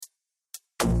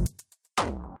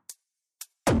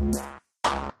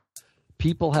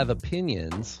People have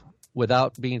opinions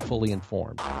without being fully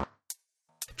informed.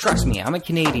 Trust me, I'm a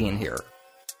Canadian here.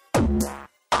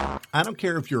 I don't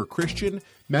care if you're a Christian,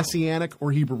 Messianic,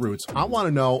 or Hebrew roots. I want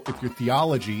to know if your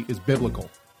theology is biblical.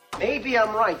 Maybe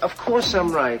I'm right. Of course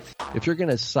I'm right. If you're going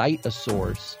to cite a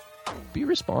source, be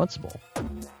responsible.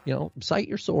 Cite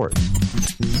your source.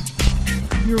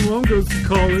 Your mom goes to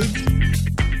college.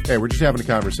 Hey, we're just having a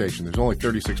conversation. There's only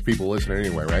 36 people listening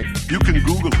anyway, right? You can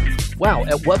Google it. Wow,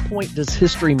 at what point does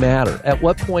history matter? At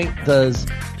what point does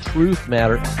truth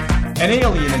matter? An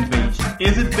alien invasion.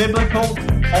 Is it biblical?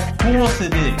 Of course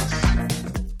it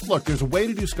is. Look, there's a way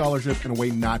to do scholarship and a way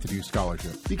not to do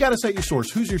scholarship. You got to cite your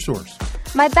source. Who's your source?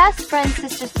 My best friend's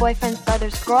sister's boyfriend's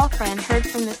brother's girlfriend heard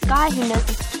from this guy who knows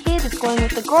his kid is going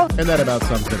with the girl. And that about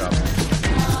sums it up.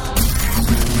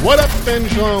 What up, Ben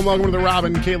Shalom? Welcome to the Rob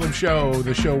and Caleb Show,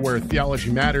 the show where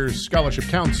theology matters, scholarship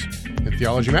counts, and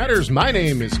theology matters. My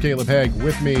name is Caleb Haig.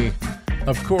 With me,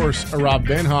 of course, Rob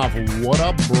Benhoff. What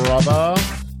up, brother?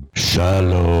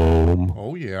 Shalom.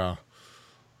 Oh, yeah.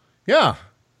 Yeah.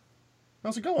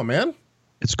 How's it going, man?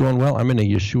 It's going well. I'm in a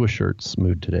Yeshua shirts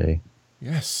mood today.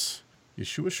 Yes.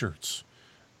 Yeshua shirts.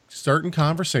 Starting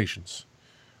conversations.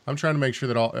 I'm trying to make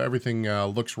sure that everything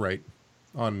looks right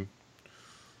on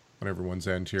everyone's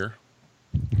end here.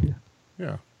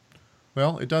 Yeah.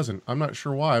 Well, it doesn't. I'm not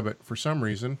sure why, but for some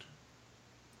reason,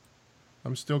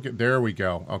 I'm still there we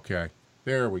go. Okay.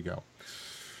 There we go.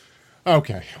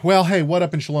 Okay. Well, hey, what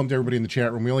up and shalom to everybody in the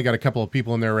chat room. We only got a couple of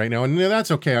people in there right now, and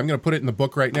that's okay. I'm going to put it in the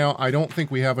book right now. I don't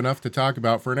think we have enough to talk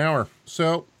about for an hour.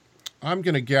 So I'm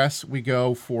going to guess we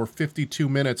go for 52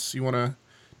 minutes. You want to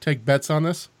take bets on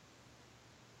this?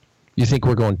 You think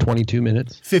we're going 22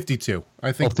 minutes? 52.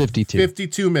 I think 52.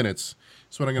 52 minutes.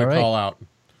 That's what I'm going to call out.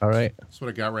 All right. That's what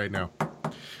I got right now.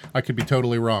 I could be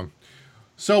totally wrong.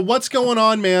 So what's going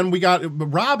on, man?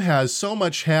 Rob has so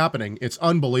much happening. It's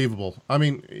unbelievable. I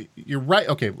mean, you're right.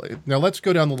 Okay, now let's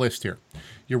go down the list here.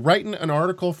 You're writing an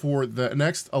article for the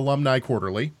next Alumni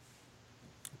Quarterly.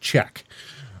 Check.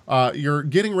 You're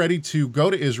getting ready to go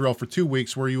to Israel for 2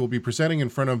 weeks where you will be presenting in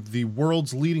front of the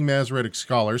world's leading Masoretic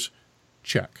scholars.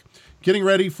 Check. Getting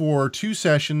ready for 2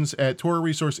 sessions at Torah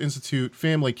Resource Institute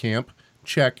Family Camp.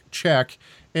 Check, check.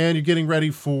 And you're getting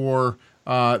ready for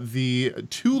the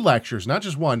 2 lectures, not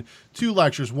just 1, 2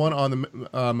 lectures, one on the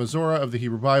Masorah of the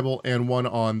Hebrew Bible and one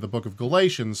on the Book of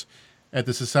Galatians at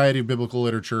the Society of Biblical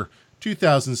Literature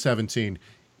 2017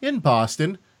 in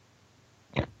Boston.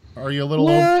 Are you a little...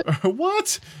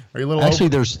 What? Are you a little... Actually,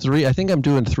 there's 3. I think I'm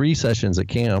doing 3 sessions at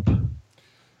camp.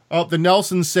 Oh, the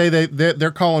Nelsons say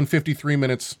they're calling 53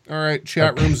 minutes. All right,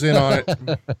 chat room's in on it.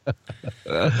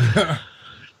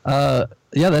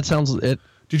 Yeah, that sounds it.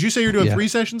 Did you say you're doing 3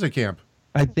 sessions at camp?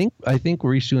 I think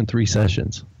we're each doing 3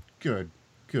 sessions. Good.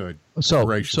 So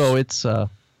Gracious. So it's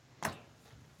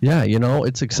yeah,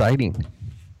 it's exciting.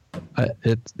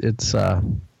 It's I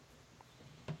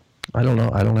don't know.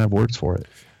 I don't have words for it.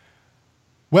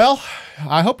 Well,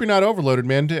 I hope you're not overloaded,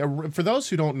 man. For those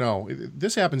who don't know,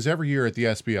 this happens every year at the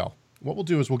SBL. What we'll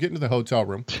do is we'll get into the hotel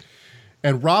room,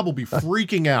 and Rob will be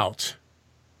freaking out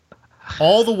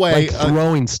all the way... Like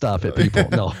throwing stuff at people.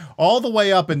 No. All the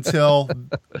way up until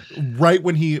right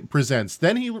when he presents.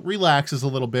 Then he relaxes a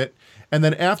little bit, and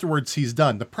then afterwards he's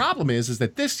done. The problem is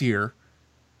that this year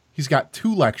he's got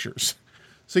 2 lectures,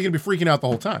 so he's going to be freaking out the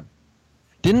whole time.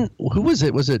 Who was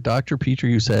it? Was it Dr.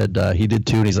 Petrie who said he did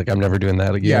 2 and he's like, I'm never doing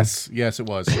that again? Yes, it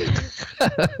was.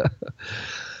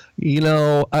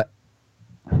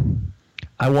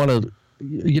 I want to,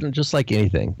 just like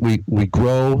anything, we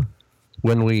grow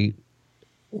when we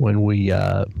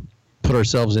put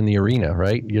ourselves in the arena,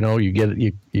 right? You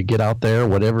get out there,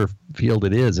 whatever field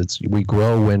it is. We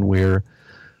grow when we're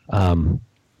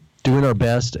doing our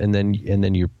best, and then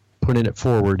you're putting it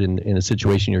forward in a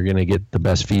situation you're going to get the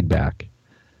best feedback.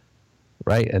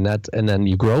 Right. And then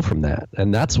you grow from that.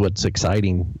 And that's what's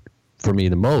exciting for me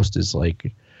the most is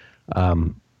like,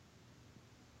 ever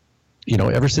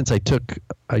since I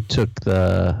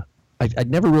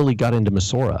never really got into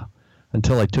Masorah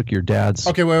until I took your dad's.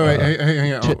 Okay, wait.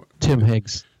 Hang on. Tim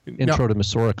Haig's Intro to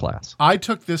Masorah class. I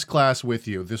took this class with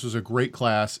you. This was a great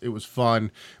class. It was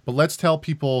fun. But let's tell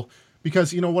people,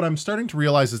 because what I'm starting to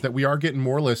realize is that we are getting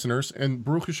more listeners, and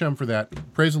Baruch Hashem for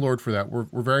that. Praise the Lord for that. We're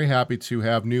very happy to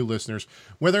have new listeners.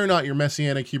 Whether or not you're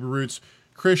Messianic, Hebrew roots,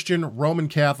 Christian, Roman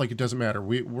Catholic, it doesn't matter.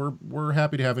 We're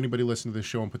happy to have anybody listen to this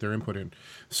show and put their input in.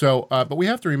 So, but we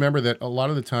have to remember that a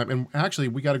lot of the time, and actually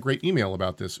we got a great email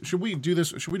about this. Should we do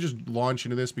this? Should we just launch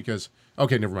into this? Because,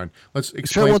 okay, never mind. Let's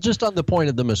explain. Sure, well, just on the point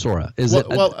of the Masorah. This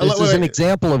is an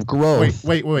example of growth.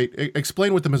 Wait.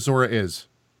 Explain what the Masorah is.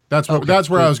 That's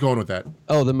where I was going with that.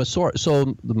 Oh, the Masorah. So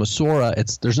the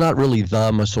Masorah, there's not really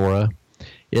the Masorah.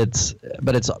 It's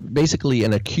basically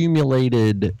an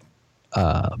accumulated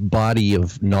body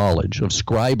of knowledge, of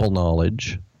scribal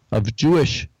knowledge, of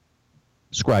Jewish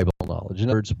scribal knowledge. In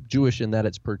other words, Jewish in that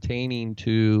it's pertaining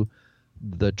to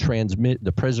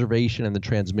the preservation and the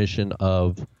transmission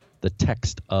of the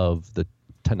text of the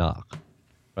Tanakh,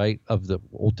 right, of the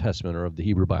Old Testament or of the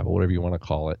Hebrew Bible, whatever you want to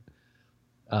call it.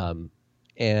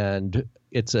 And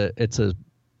it's a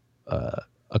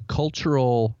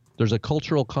cultural. There's a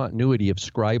cultural continuity of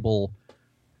scribal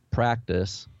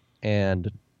practice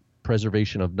and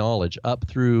preservation of knowledge up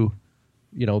through,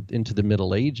 into the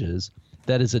Middle Ages.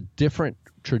 That is a different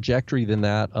trajectory than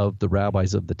that of the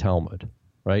rabbis of the Talmud,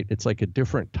 right? It's like a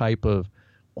different type of,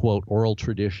 quote, oral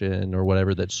tradition or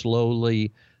whatever that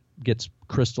slowly gets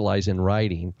crystallized in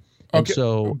writing. And Okay,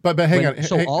 so, but hang on.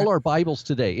 So all our Bibles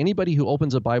today, anybody who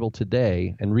opens a Bible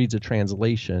today and reads a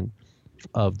translation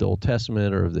of the Old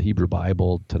Testament or of the Hebrew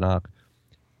Bible, Tanakh,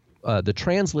 the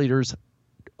translators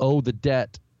owe the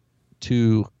debt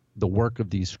to the work of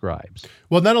these scribes.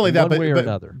 Well, not only that, one way or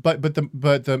another. but the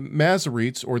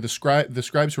Masoretes, or the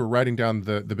scribes who are writing down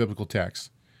the biblical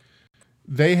text,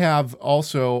 they have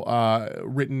also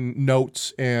written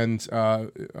notes, and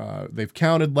they've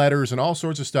counted letters and all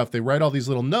sorts of stuff. They write all these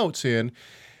little notes in,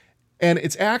 and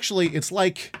it's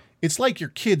like your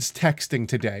kids texting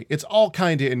today. It's all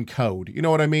kind of in code. You know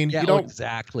what I mean? Yeah, you don't,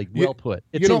 exactly. Well put.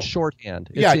 It's you in don't- shorthand.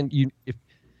 It's Yeah.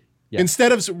 Yeah.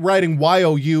 Instead of writing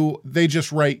YOU, they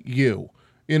just write you.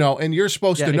 And you're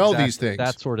supposed to know these things.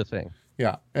 That sort of thing.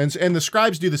 Yeah, and the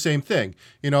scribes do the same thing.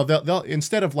 They'll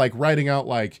instead of like writing out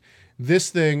like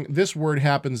this word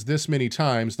happens this many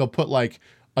times, they'll put like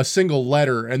a single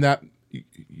letter, and that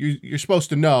you're supposed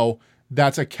to know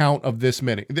that's a count of this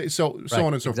many. So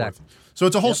on and so forth. So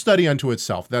it's a whole study unto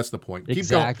itself. That's the point.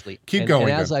 Exactly. Keep going.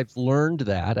 And as I've learned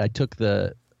that, I took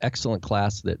the excellent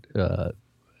class that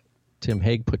Tim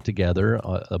Haig put together,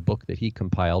 a book that he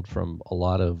compiled from a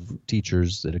lot of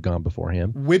teachers that had gone before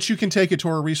him. Which you can take at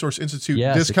Torah Resource Institute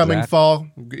Yes, this coming exactly. fall.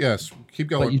 Yes, keep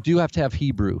going. But you do have to have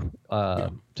Hebrew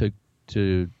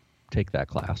to take that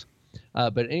class.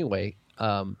 But anyway,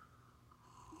 I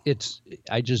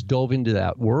just dove into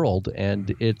that world,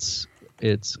 and it's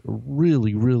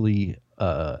really, really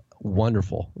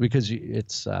wonderful because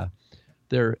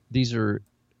these are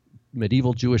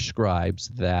medieval Jewish scribes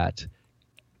that,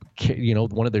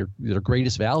 one of their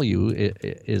greatest value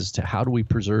is to how do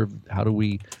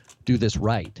we do this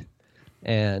right,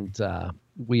 and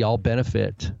we all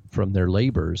benefit from their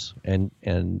labors and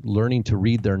learning to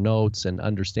read their notes and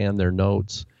understand their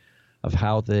notes of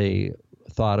how they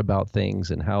thought about things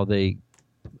and how they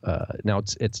now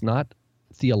it's not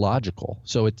theological,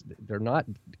 so they're not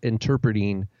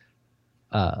interpreting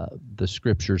the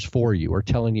scriptures for you or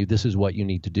telling you this is what you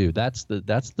need to do. That's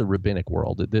the rabbinic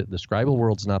world. The scribal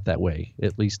world's not that way,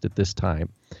 at least at this time,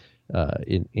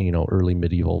 in early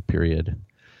medieval period.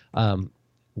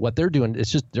 What they're doing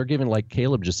is just they're giving, like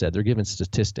Caleb just said, they're giving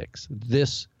statistics.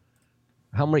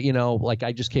 How many, like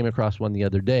I just came across one the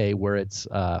other day where it's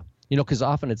because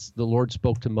often it's the Lord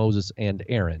spoke to Moses and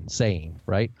Aaron saying,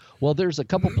 right? Well, there's a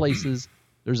couple places.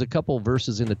 There's a couple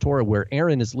verses in the Torah where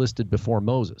Aaron is listed before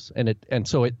Moses, and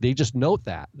so they just note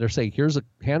that. They're saying here's a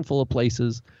handful of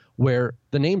places where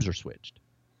the names are switched,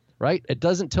 right? It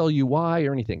doesn't tell you why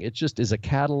or anything. It just is a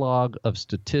catalog of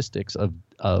statistics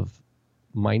of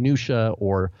minutia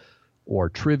or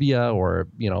trivia or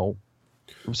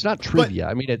it's not trivia.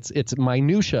 I mean it's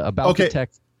minutia about the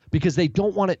text because they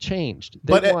don't want it changed.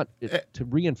 They want it to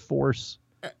reinforce.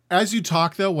 As you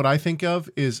talk, though, what I think of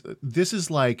is this is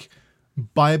like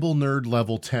Bible nerd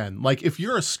level 10. Like if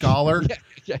you're a scholar,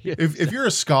 if you're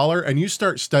a scholar and you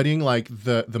start studying like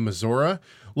the Masorah,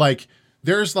 like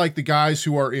there's like the guys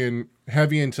who are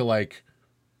heavy into like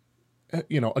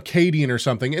Akkadian or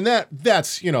something, and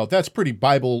that's pretty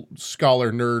Bible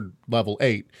scholar nerd level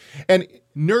 8. And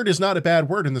nerd is not a bad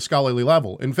word in the scholarly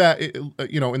level. In fact,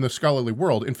 in the scholarly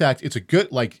world, in fact, it's a good,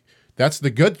 that's the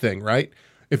good thing, right?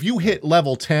 If you hit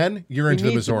level 10, you're into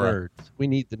the Masorah. We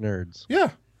need the nerds. Yeah.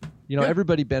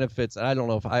 Everybody benefits. I don't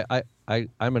know if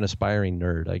I'm an aspiring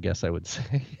nerd, I guess I would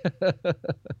say.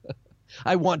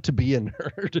 I want to be a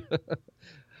nerd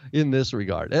in this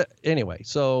regard. Anyway,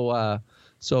 so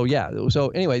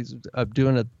anyways, I'm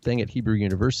doing a thing at Hebrew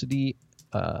University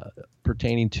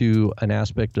pertaining to an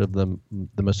aspect of the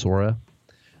Masorah,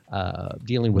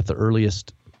 dealing with the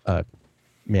earliest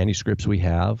manuscripts we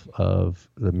have of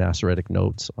the Masoretic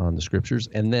notes on the scriptures,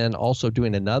 and then also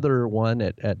doing another one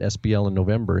at SBL in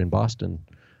November in Boston,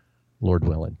 Lord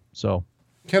willing. So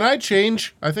Can I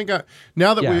change? I think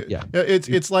now that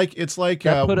it's like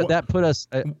that put us.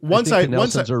 Once I think the I-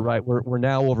 Nelsons are right. We're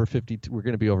now over 50. We're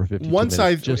going to be over 50. once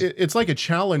it's like a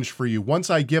challenge for you. Once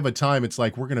I give a time, it's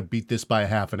like we're gonna beat this by a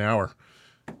half an hour.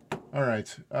 All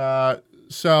right.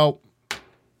 So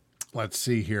let's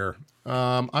see here.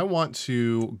 I want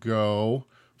to go.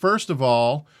 First of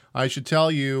all, I should tell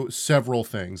you several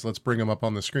things. Let's bring them up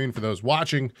on the screen for those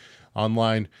watching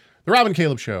online. The Rob and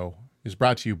Caleb Show is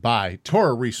brought to you by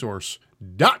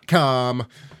TorahResource.com.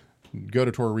 Go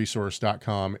to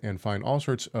TorahResource.com and find all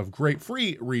sorts of great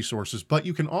free resources, but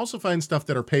you can also find stuff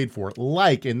that are paid for,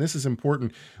 like, and this is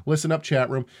important, listen up, chat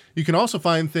room, you can also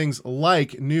find things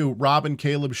like new Rob and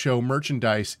Caleb Show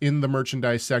merchandise in the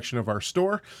merchandise section of our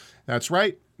store. That's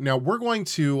right. Now, we're going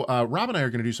to, Rob and I are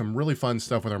going to do some really fun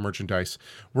stuff with our merchandise.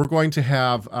 We're going to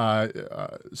have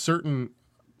certain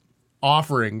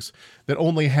offerings that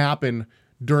only happen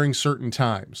during certain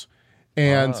times.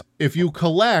 And if you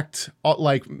collect,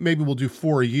 like maybe we'll do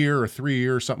 4 a year or 3 a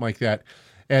year or something like that,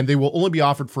 and they will only be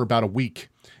offered for about a week.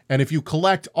 And if you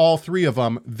collect all 3 of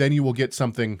them, then you will get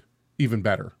something even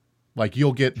better. Like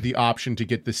you'll get the option to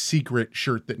get the secret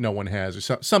shirt that no one has or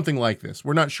something like this.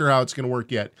 We're not sure how it's going to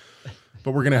work yet,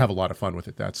 but we're going to have a lot of fun with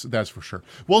it. That's for sure.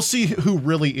 We'll see who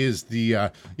really is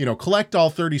the, collect all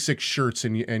 36 shirts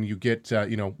and you get, I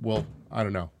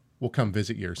don't know. We'll come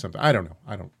visit you or something. I don't know.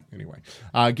 Anyway,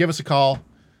 give us a call.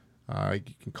 You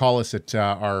can call us at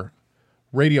our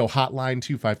radio hotline,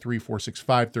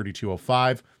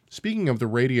 253-465-3205. Speaking of the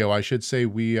radio, I should say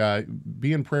we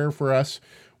be in prayer for us.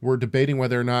 We're debating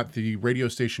whether or not the radio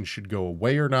station should go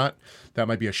away or not. That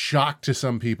might be a shock to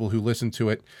some people who listen to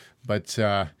it, but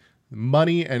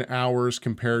money and hours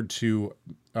compared to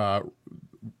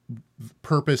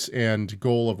purpose and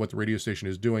goal of what the radio station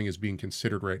is doing is being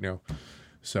considered right now.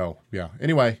 So, yeah.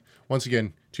 Anyway, once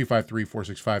again,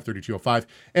 253-465-3205.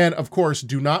 And, of course,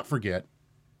 do not forget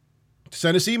to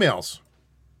send us emails.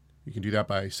 You can do that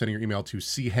by sending your email to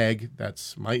chag.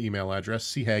 That's my email address,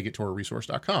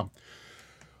 chag@TorahResource.com.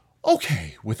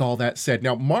 Okay, with all that said.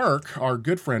 Now, Mark, our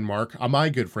good friend Mark, my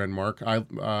good friend Mark,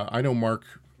 I know Mark.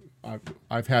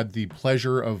 I've had the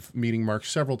pleasure of meeting Mark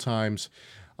several times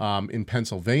in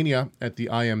Pennsylvania at the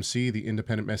IMC, the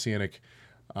Independent Messianic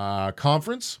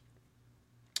Conference.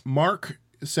 Mark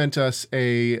sent us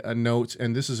a note,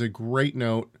 and this is a great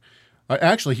note.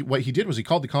 Actually, what he did was he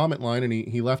called the comment line, and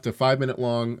he left a 5-minute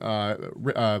long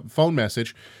phone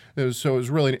message. So it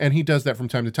was really, and he does that from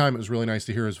time to time. It was really nice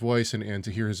to hear his voice and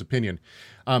to hear his opinion.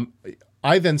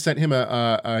 I then sent him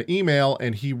a email,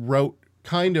 and he wrote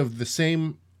kind of the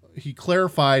same. He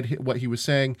clarified what he was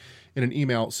saying in an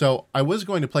email. So I was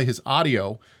going to play his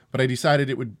audio, but I decided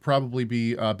it would probably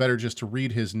be better just to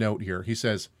read his note here. He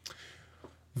says,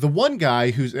 the one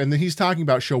guy and he's talking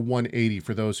about show 180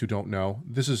 for those who don't know.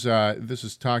 This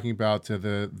is talking about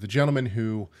the gentleman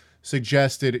who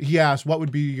suggested, he asked, what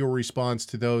would be your response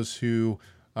to those who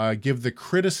give the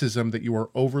criticism that you are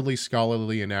overly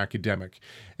scholarly and academic?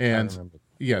 And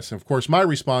yes, of course, my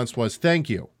response was, thank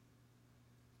you.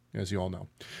 As you all know.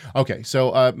 Okay,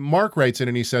 so Mark writes in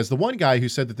and he says, the one guy who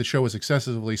said that the show was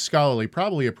excessively scholarly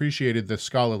probably appreciated the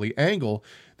scholarly angle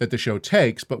that the show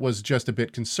takes, but was just a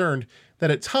bit concerned that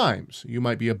at times you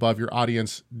might be above your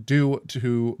audience due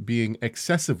to being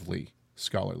excessively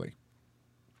scholarly.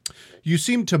 You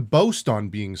seem to boast on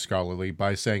being scholarly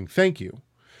by saying thank you,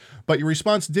 but your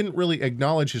response didn't really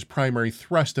acknowledge his primary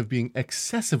thrust of being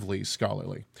excessively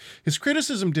scholarly. His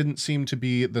criticism didn't seem to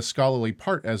be the scholarly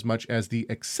part as much as the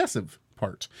excessive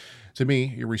part. To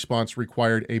me, your response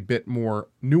required a bit more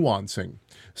nuancing,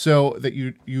 so that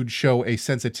you'd show a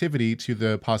sensitivity to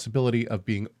the possibility of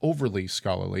being overly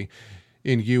scholarly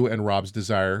in you and Rob's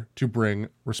desire to bring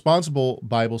responsible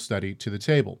Bible study to the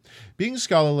table. Being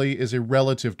scholarly is a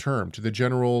relative term to the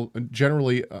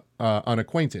generally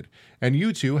unacquainted, and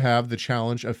you two have the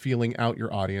challenge of feeling out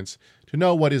your audience to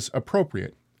know what is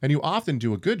appropriate, and you often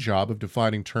do a good job of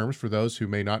defining terms for those who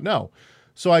may not know.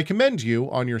 So I commend you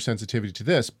on your sensitivity to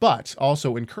this, but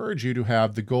also encourage you to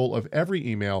have the goal of every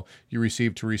email you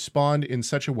receive to respond in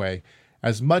such a way,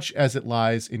 as much as it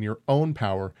lies in your own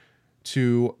power,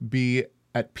 to be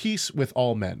at peace with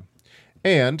all men,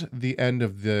 and at the end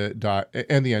of the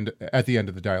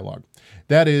dialogue.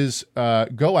 That is,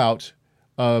 go out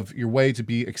of your way to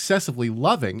be excessively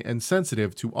loving and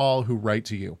sensitive to all who write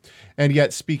to you, and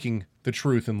yet speaking the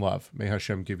truth in love. May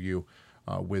Hashem give you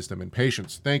wisdom and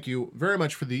patience. Thank you very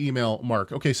much for the email,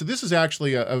 Mark. Okay, so this is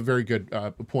actually a very good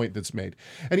point that's made.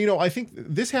 And, I think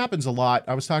this happens a lot.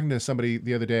 I was talking to somebody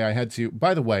the other day. I had to,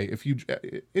 by the way, if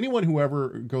anyone who ever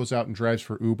goes out and drives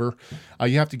for Uber,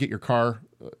 you have to get your car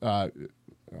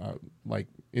like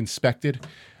inspected.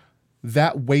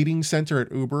 That waiting center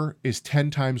at Uber is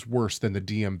 10 times worse than the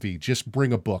DMV. Just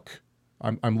bring a book.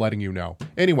 I'm letting you know.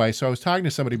 Anyway, so I was talking to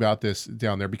somebody about this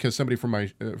down there because somebody from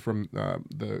my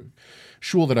the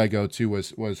shul that I go to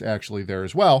was actually there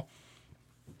as well,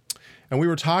 and we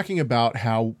were talking about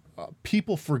how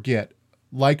people forget,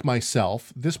 like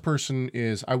myself. This person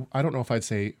is I don't know if I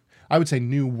would say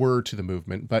newer to the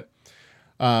movement, but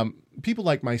people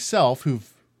like myself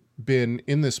who've been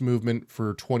in this movement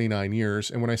for 29 years.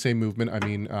 And when I say movement, I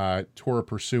mean Torah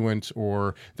pursuant,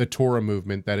 or the Torah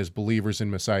movement, that is believers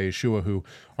in Messiah Yeshua who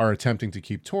are attempting to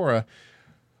keep Torah.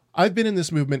 I've been in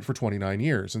this movement for 29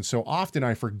 years. And so often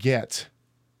I forget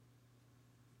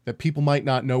that people might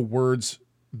not know words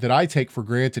that I take for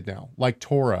granted now, like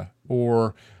Torah,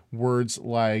 or words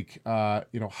like,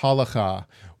 halakha,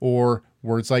 or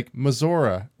words like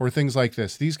Mazorah, or things like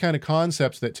this. These kind of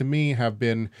concepts that to me have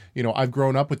been, I've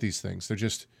grown up with these things.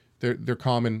 They're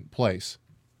commonplace.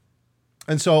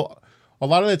 And so a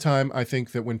lot of the time, I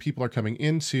think that when people are coming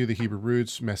into the Hebrew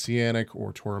Roots, Messianic,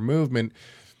 or Torah movement,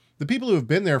 the people who have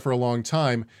been there for a long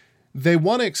time, they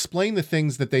want to explain the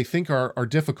things that they think are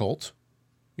difficult,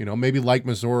 maybe like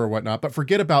Mazorah or whatnot, but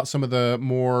forget about some of the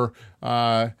more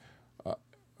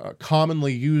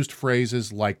commonly used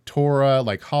phrases like Torah,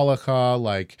 like halakha,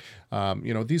 like,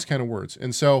 these kind of words.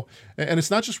 And so, and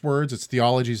it's not just words, it's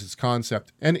theologies, it's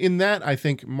concept. And in that, I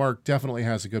think Mark definitely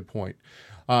has a good point.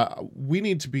 We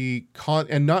need to be,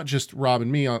 and not just Rob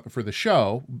and me for the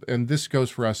show, and this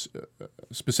goes for us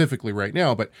specifically right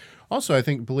now, but also I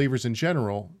think believers in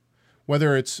general,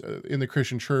 whether it's in the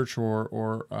Christian church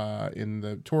or in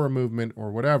the Torah movement or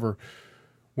whatever,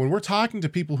 when we're talking to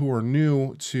people who are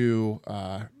new to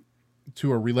a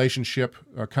relationship,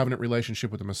 a covenant relationship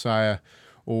with the Messiah,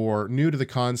 or new to the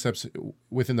concepts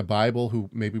within the Bible, who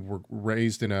maybe were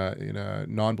raised in a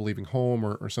non-believing home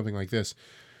or something like this,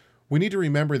 we need to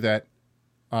remember that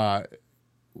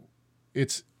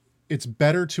it's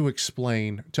better to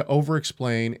explain, to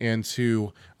over-explain, and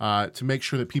to make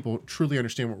sure that people truly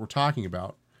understand what we're talking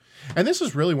about. And this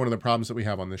is really one of the problems that we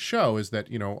have on this show, is that,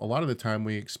 a lot of the time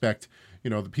we expect,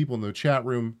 the people in the chat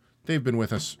room, they've been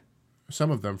with us,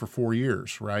 some of them, for 4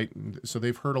 years, right? And so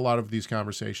they've heard a lot of these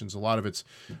conversations. A lot of it's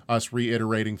us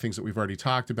reiterating things that we've already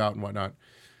talked about and whatnot.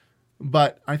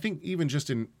 But I think even just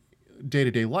in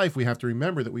day-to-day life, we have to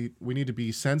remember that we need to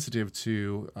be sensitive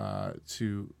to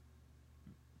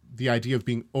the idea of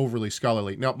being overly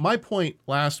scholarly. Now, my point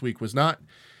last week was not,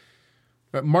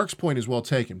 Mark's point is well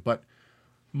taken, but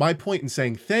my point in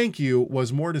saying thank you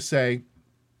was more to say,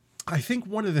 I think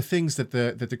one of the things that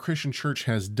the Christian church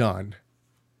has done,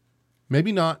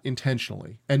 maybe not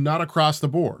intentionally and not across the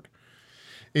board,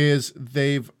 is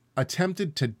they've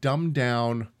attempted to dumb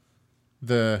down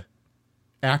the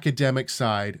academic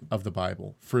side of the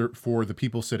Bible for the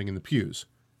people sitting in the pews.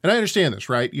 And I understand this,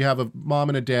 right? You have a mom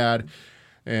and a dad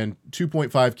and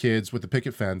 2.5 kids with a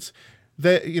picket fence.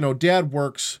 Dad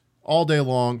works all day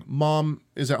long. Mom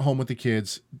is at home with the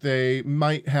kids. They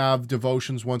might have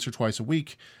devotions once or twice a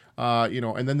week,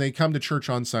 and then they come to church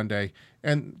on Sunday,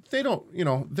 and they don't,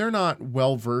 they're not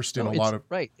well versed in a lot of.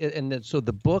 Right. And then, so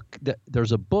the book,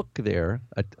 there's a book there,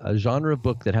 a genre of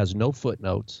book that has no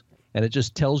footnotes, and it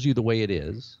just tells you the way it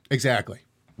is. Exactly.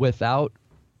 Without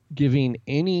giving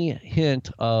any hint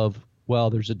of,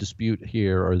 well, there's a dispute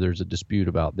here, or there's a dispute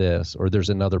about this, or there's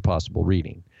another possible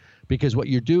reading. Because what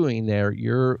you're doing there,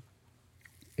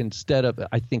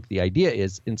 I think the idea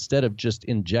is, instead of just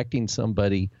injecting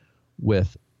somebody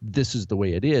with, this is the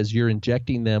way it is, you're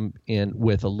injecting them in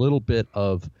with a little bit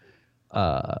of,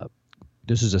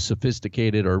 this is a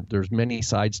sophisticated, or there's many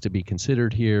sides to be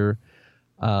considered here,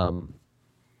 and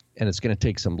it's going to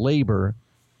take some labor.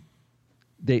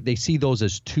 They see those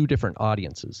as two different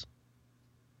audiences.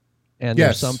 And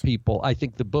there's some people, I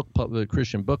think the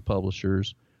Christian book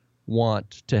publishers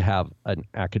want to have an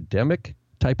academic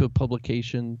type of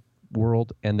publication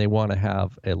world, and they want to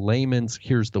have a layman's,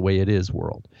 here's the way it is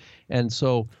world. And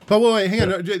so, but wait,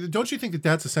 hang on. Don't you think that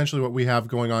that's essentially what we have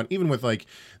going on, even with like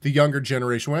the younger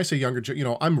generation? When I say younger,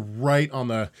 I'm right on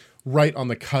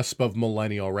the cusp of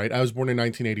millennial, right? I was born in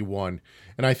 1981,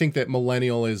 and I think that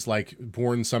millennial is like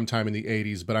born sometime in the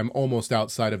 80s, but I'm almost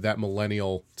outside of that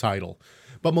millennial title.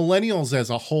 But millennials as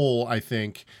a whole, I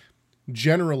think,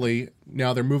 generally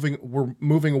now we're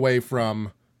moving away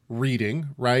from reading,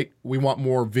 right? We want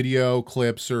more video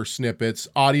clips or snippets,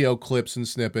 audio clips and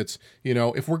snippets.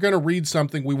 If we're going to read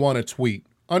something, we want a tweet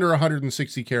under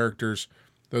 160 characters,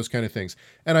 those kind of things.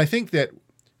 And I think that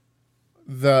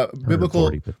the biblical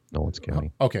 140, but no one's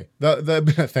counting. Okay.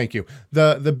 The thank you.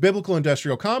 The biblical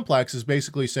industrial complex is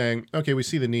basically saying, okay, we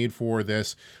see the need for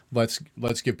this. Let's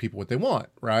give people what they want,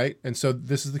 right? And so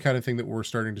this is the kind of thing that we're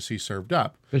starting to see served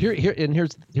up. But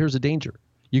here's a danger.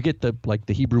 You get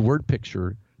the Hebrew word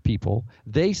picture people.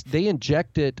 They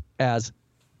inject it as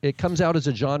it comes out as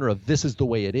a genre of this is the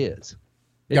way it is.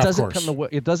 It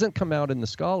doesn't come out in the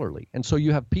scholarly. And so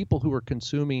you have people who are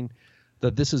consuming the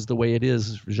this is the way it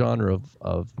is genre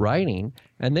of writing,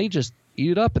 and they just eat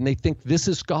it up and they think this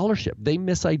is scholarship. They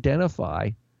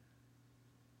misidentify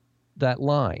that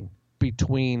line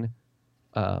between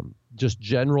just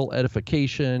general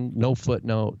edification, no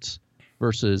footnotes,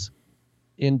 versus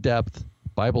in-depth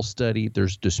Bible study.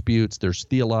 There's disputes, there's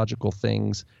theological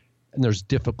things, and there's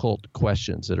difficult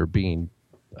questions that are being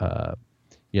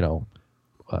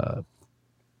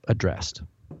addressed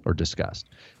or discussed.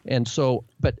 And so,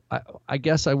 but I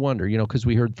guess I wonder, because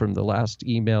we heard from the last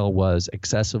email was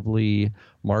excessively.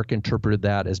 Mark interpreted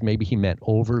that as maybe he meant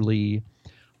overly.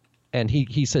 And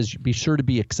he says, be sure to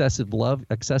be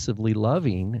excessively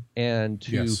loving, and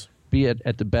to be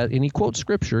at the best. And he quotes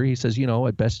scripture. He says,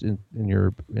 at best in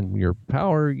your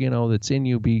power, that's in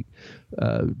you, do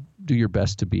your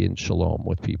best to be in shalom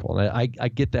with people. And I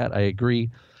get that. I agree.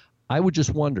 I would just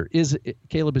wonder,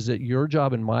 Caleb, is it your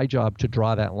job and my job to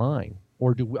draw that line?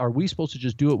 Or are we supposed to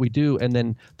just do what we do, and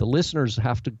then the listeners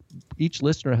each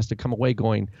listener has to come away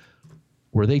going,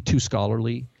 were they too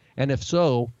scholarly? And if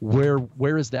so,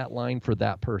 where is that line for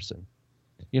that person?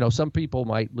 Some people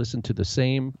might listen to the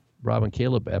same Rob and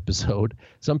Caleb episode.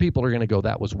 Some people are going to go,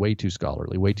 that was way too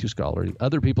scholarly, way too scholarly.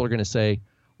 Other people are going to say,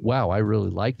 wow, I really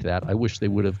liked that. I wish they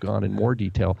would have gone in more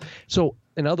detail. So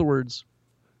in other words,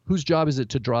 whose job is it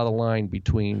to draw the line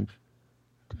between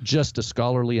just a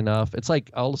scholarly enough? It's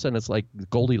like all of a sudden it's like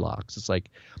Goldilocks. It's like,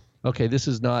 okay, this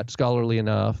is not scholarly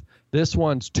enough. This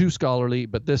one's too scholarly,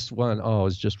 but this one,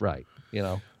 is just right.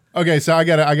 Okay, so I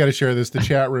gotta share this. The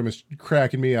chat room is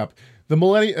cracking me up.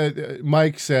 The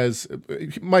Mike says,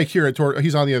 Mike here at Tor,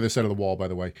 he's on the other side of the wall, by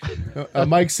the way.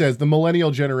 Mike says the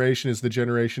millennial generation is the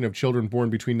generation of children born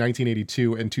between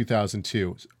 1982 and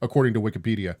 2002, according to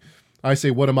Wikipedia. I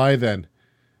say, what am I then?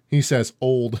 He says,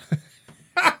 old.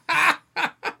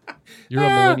 You're a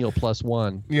millennial plus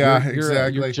one. Yeah,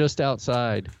 exactly. You're just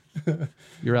outside.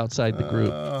 You're outside the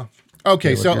group.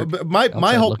 Okay, so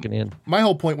my whole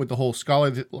point with the whole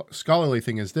scholarly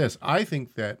thing is this. I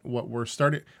think that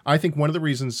I think one of the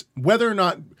reasons, whether or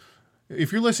not,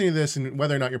 if you're listening to this and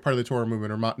whether or not you're part of the Torah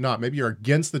movement or not, maybe you're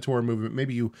against the Torah movement,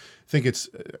 maybe you think it's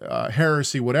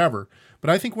heresy, whatever. But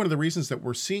I think one of the reasons that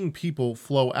we're seeing people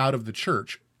flow out of the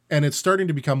church, and it's starting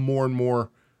to become more and more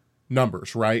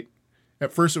numbers, right?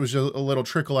 At first it was just a little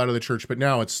trickle out of the church, but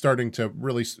now it's starting to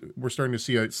we're starting to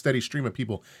see a steady stream of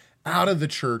people out of the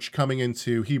church coming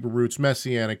into Hebrew roots,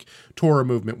 Messianic, Torah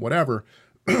movement, whatever.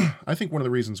 I think one of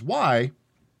the reasons why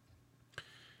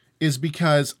is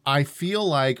because I feel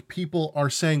like people are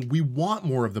saying we want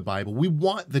more of the Bible. We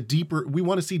want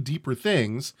to see deeper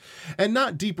things, and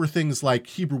not deeper things like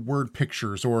Hebrew word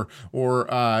pictures or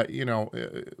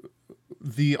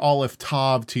the Aleph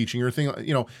Tav teaching or thing,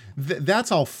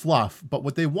 that's all fluff. But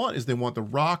what they want is they want the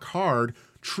rock hard,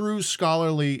 true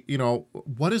scholarly,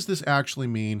 what does this actually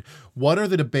mean? What are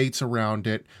the debates around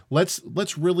it?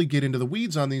 Let's really get into the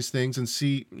weeds on these things and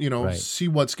see, see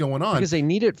what's going on. Because they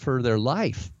need it for their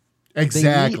life.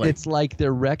 Exactly. It's like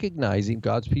they're recognizing,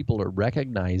 God's people are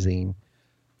recognizing,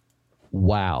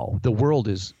 wow, the world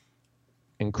is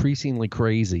increasingly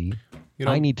crazy.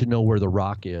 I need to know where the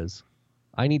rock is.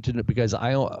 I need to know, because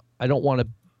I don't want to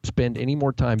spend any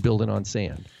more time building on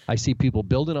sand. I see people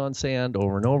building on sand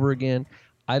over and over again.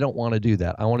 I don't want to do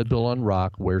that. I want to build on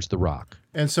rock. Where's the rock?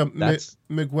 And so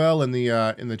Miguel in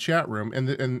the chat room,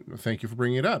 and thank you for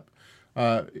bringing it up.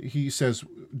 He says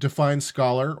define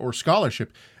scholar or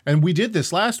scholarship, and we did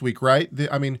this last week, right?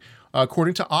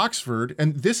 According to Oxford,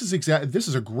 and this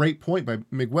is a great point by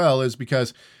Miguel, is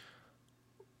because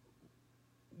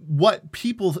what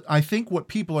people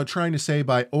are trying to say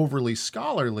by overly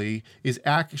scholarly is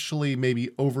actually maybe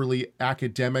overly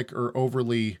academic or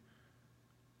overly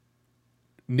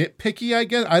nitpicky, I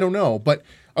guess. I don't know. But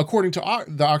according to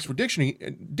the Oxford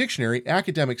Dictionary,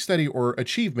 academic study or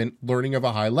achievement, learning of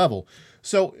a high level.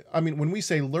 So, when we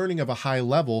say learning of a high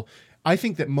level, I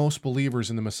think that most believers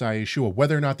in the Messiah Yeshua,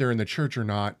 whether or not they're in the church or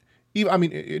not,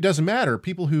 it doesn't matter.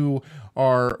 People who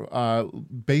are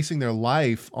basing their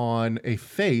life on a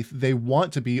faith, they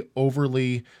want to be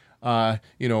overly, they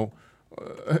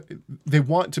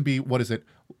want to be,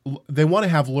 they want to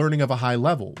have learning of a high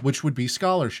level, which would be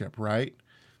scholarship, right?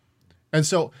 And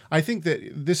so I think that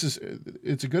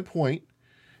it's a good point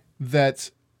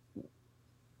that,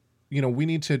 we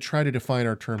need to try to define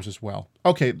our terms as well.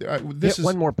 Okay, this is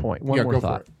one more point, one Yeah, more go for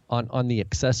thought it. on the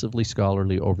excessively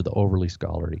scholarly over the overly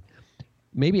scholarly.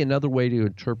 Maybe another way to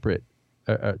interpret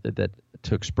that,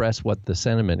 to express what the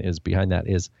sentiment is behind that,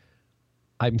 is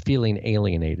I'm feeling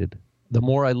alienated. The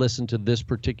more I listen to this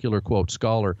particular quote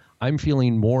scholar, I'm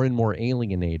feeling more and more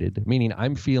alienated, meaning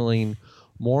I'm feeling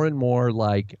more and more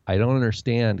like I don't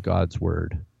understand God's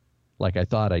word like I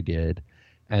thought I did,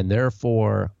 and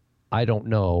therefore I don't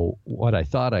know what I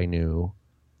thought I knew,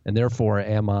 and therefore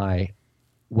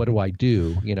what do I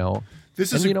do,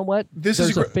 This and is you know what? This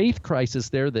There's is a faith crisis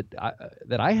there that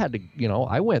I had to,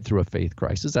 I went through a faith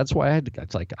crisis. That's why I had to.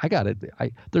 It's like I got it.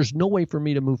 There's no way for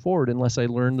me to move forward unless I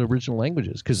learn the original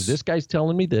languages, because this guy's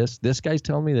telling me this guy's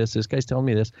telling me this guy's telling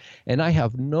me this, and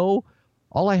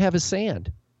all I have is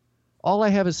sand. All I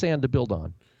have is sand to build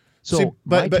on. So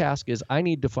my task is I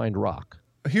need to find rock.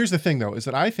 Here's the thing, though, is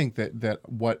that I think that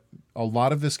what a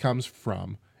lot of this comes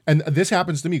from, and this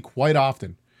happens to me quite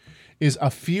often, is a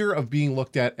fear of being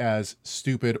looked at as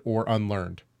stupid or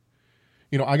unlearned.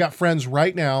 I got friends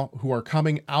right now who are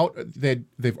coming out.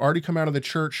 They've already come out of the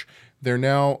church. They're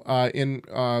now in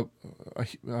a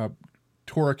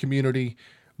Torah community,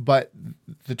 but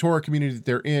the Torah community that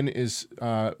they're in is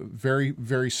very,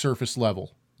 very surface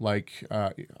level.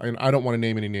 And I don't want to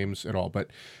name any names at all,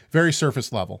 but very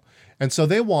surface level. And so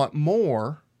they want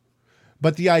more,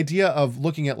 but the idea of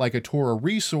looking at like a Torah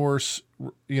resource,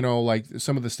 like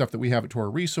some of the stuff that we have at Torah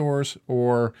Resource,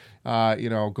 or,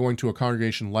 going to a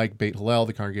congregation like Beit Hillel,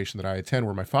 the congregation that I attend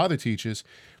where my father teaches,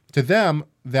 to them,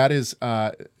 that is,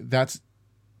 they're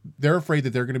afraid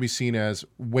that they're going to be seen as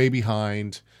way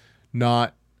behind,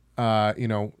 not,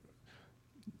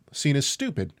 seen as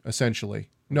stupid, essentially.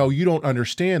 No, you don't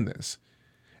understand this.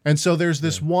 And so there's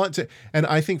this want to, and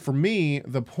I think for me,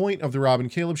 the point of the Rob and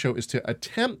Caleb show is to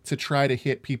attempt to try to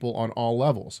hit people on all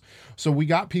levels. So we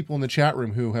got people in the chat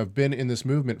room who have been in this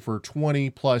movement for 20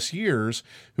 plus years,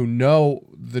 who know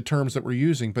the terms that we're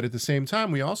using. But at the same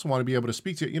time, we also want to be able to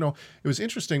speak to, it was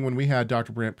interesting when we had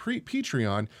Dr. Brant Petrie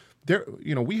on there,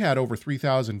 we had over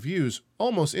 3,000 views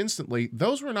almost instantly.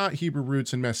 Those were not Hebrew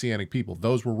roots and Messianic people.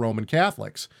 Those were Roman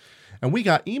Catholics. And we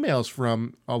got emails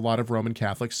from a lot of Roman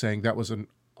Catholics saying that was an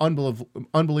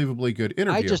unbelievably good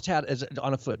interview. I just had,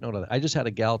 on a footnote of that, I just had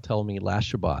a gal tell me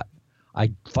last Shabbat, I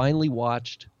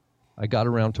got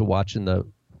around to watching the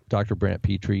Dr. Brant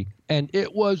Petrie, and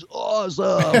it was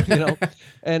awesome,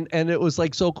 and it was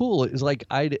like so cool. It was like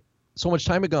so much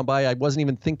time had gone by, I wasn't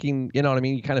even thinking, you know what I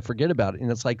mean? You kind of forget about it,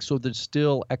 and it's like, so there's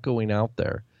still echoing out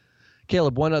there.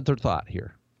 Caleb, one other thought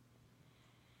here.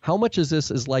 How much is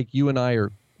this is like you and I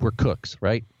we're cooks,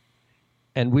 right?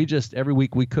 And we just every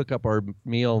week we cook up our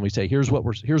meal and we say, here's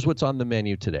what's on the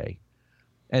menu today.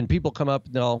 And people come up,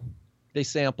 they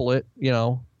sample it,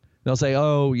 they'll say,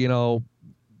 oh,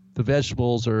 the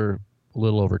vegetables are a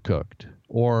little overcooked,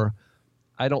 or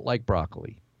I don't like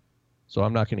broccoli, so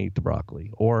I'm not going to eat the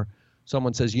broccoli. Or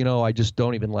someone says, I just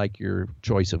don't even like your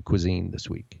choice of cuisine this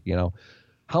week.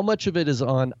 How much of it is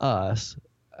on us?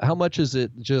 How much is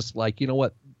it just like,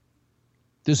 what?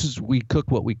 We cook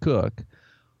what we cook.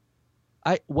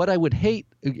 What I would hate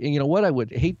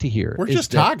to hear. We're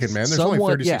just talking, man. There's only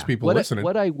 36 people listening.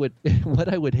 What I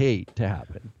would hate to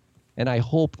happen, and I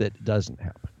hope that doesn't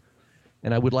happen,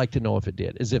 and I would like to know if it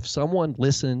did, is if someone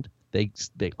listened, they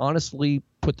honestly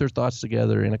put their thoughts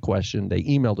together in a question, they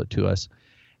emailed it to us,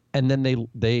 and then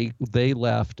they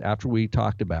left after we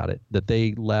talked about it, that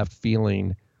they left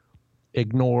feeling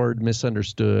ignored,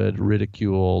 misunderstood,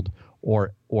 ridiculed,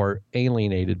 or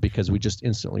alienated because we just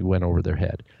instantly went over their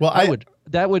head. Well,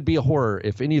 that would be a horror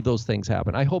if any of those things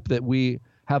happen. I hope that we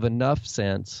have enough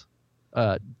sense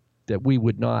that we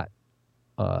would not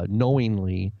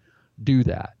knowingly do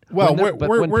that. Well,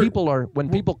 when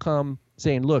people come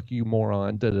saying, "Look, you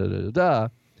moron,"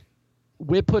 it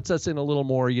puts us in a little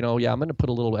more. I'm going to put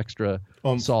a little extra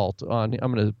salt on.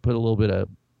 I'm going to put a little bit of,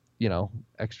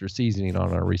 extra seasoning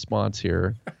on our response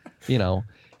here,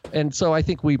 And so I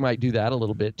think we might do that a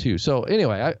little bit too. So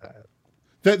anyway,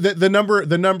 the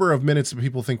number of minutes that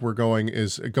people think we're going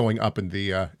is going up in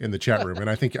the chat room, and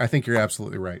I think you're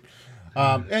absolutely right.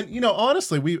 And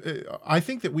honestly, I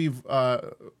think that we've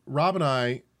Rob and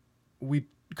I, we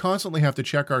constantly have to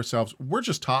check ourselves. We're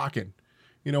just talking.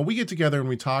 We get together and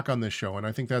we talk on this show, and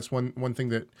I think that's one thing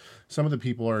that some of the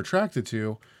people are attracted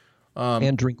to.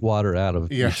 And drink water out of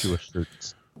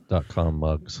YeshuaShirts.com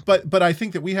mugs. But I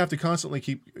think that we have to constantly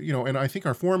keep, and I think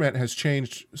our format has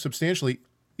changed substantially,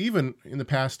 even in the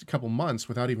past couple months,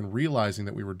 without even realizing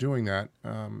that we were doing that.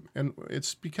 And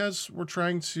it's because we're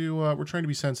trying to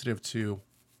be sensitive to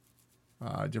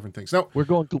different things. Now,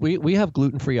 we have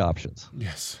gluten-free options.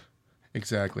 yes,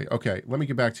 exactly. Okay, let me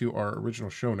get back to our original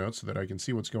show notes so that I can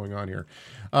see what's going on here.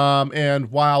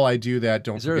 And while I do that,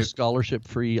 don't Is there a forget...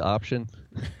 scholarship-free option?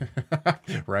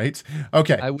 Right?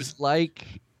 Okay. I would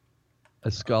like a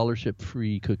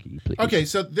scholarship-free cookie, please. Okay,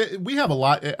 so we have a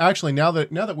lot. Actually, now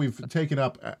that we've taken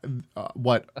up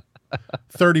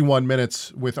 31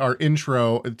 minutes with our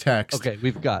intro text. Okay,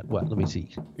 we've got what? Let me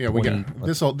see. Yeah, we got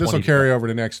this will carry over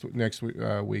to next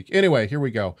week. Anyway, here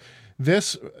we go.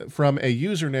 This from a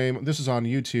username. This is on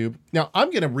YouTube. Now I'm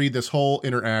going to read this whole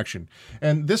interaction,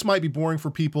 and this might be boring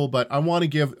for people, but I want to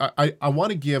give I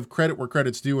want to give credit where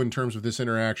credit's due in terms of this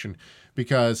interaction,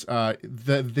 because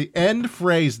the end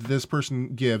phrase this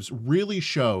person gives really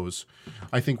shows,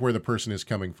 I think, where the person is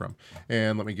coming from.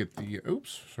 And let me get the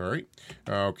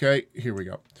Okay, here we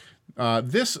go.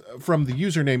 This from the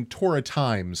username Torah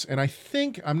Times, and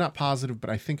I'm not positive,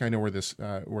 but I think I know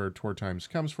where Torah Times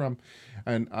comes from.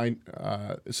 And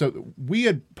so we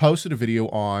had posted a video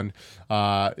on,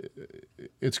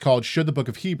 it's called "Should the Book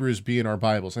of Hebrews Be in Our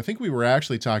Bibles?" I think we were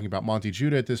actually talking about Monty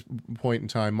Judah at this point in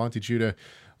time. Monty Judah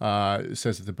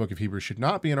says that the Book of Hebrews should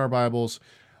not be in our Bibles.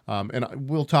 And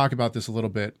we'll talk about this a little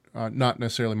bit, not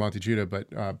necessarily Monty Judah,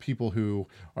 but people who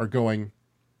are going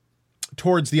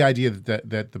towards the idea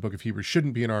that the Book of Hebrews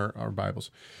shouldn't be in our Bibles.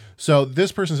 So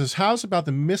this person says, how's about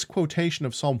the misquotation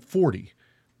of Psalm 40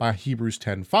 by Hebrews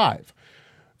 10:5?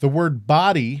 The word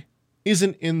body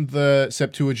isn't in the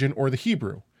Septuagint or the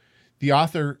Hebrew. The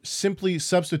author simply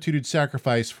substituted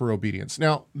sacrifice for obedience.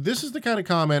 Now, this is the kind of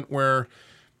comment where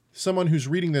someone who's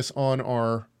reading this on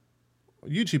our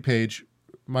YouTube page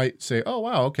might say, oh,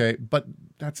 wow, okay, but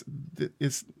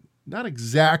it's not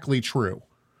exactly true.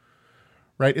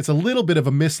 Right? It's a little bit of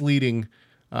a misleading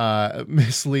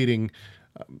comment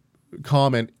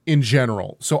in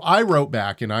general. So I wrote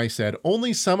back and I said,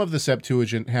 only some of the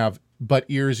Septuagint have "but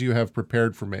ears you have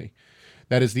prepared for me."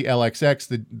 That is the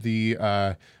LXX, the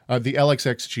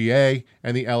LXXGA,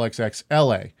 and the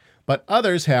LXXLA. But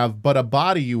others have "but a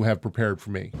body you have prepared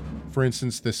for me." For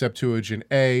instance, the Septuagint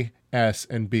A, S,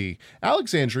 and B.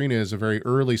 Alexandrina is a very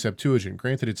early Septuagint.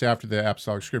 Granted, it's after the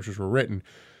Apostolic Scriptures were written,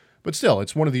 but still,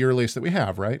 it's one of the earliest that we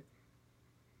have, right?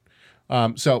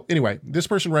 So anyway, this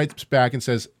person writes back and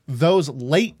says, those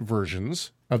late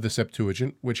versions of the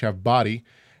Septuagint, which have body,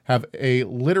 have a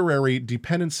literary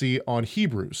dependency on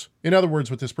Hebrews. In other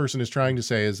words, what this person is trying to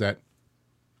say is that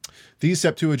these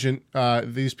Septuagint,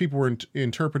 these people were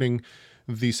interpreting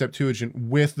the Septuagint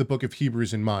with the Book of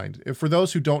Hebrews in mind. For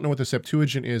those who don't know what the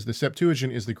Septuagint is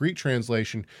the Greek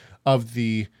translation of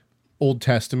the Old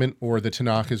Testament, or the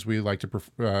Tanakh as we like to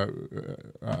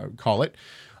call it.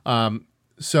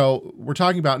 So we're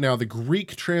talking about now the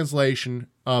Greek translation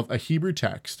of a Hebrew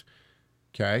text.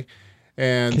 Okay.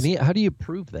 And how do you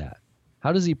prove that?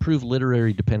 How does he prove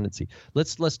literary dependency?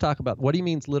 Let's talk about what he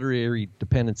means literary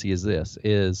dependency is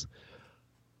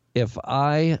if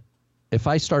I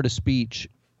start a speech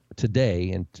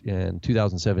today in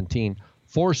 2017,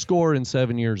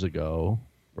 7 years ago,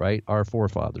 right? Our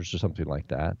forefathers or something like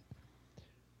that.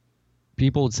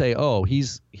 People would say, "Oh,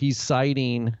 he's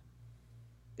citing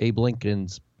Abe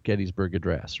Lincoln's Gettysburg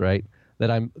Address, right?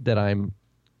 That I'm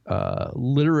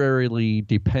literarily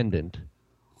dependent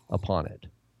upon it."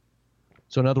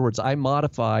 So, in other words, I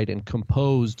modified and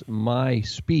composed my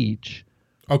speech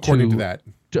according to that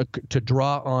to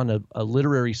draw on a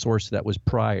literary source that was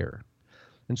prior.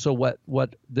 And so,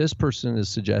 what this person is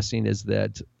suggesting is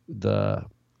that the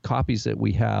copies that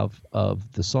we have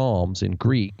of the Psalms in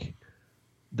Greek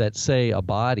that say a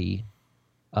body,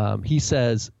 he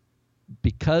says,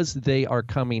 because they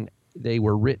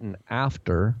were written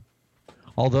after,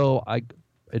 although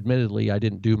admittedly I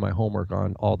didn't do my homework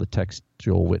on all the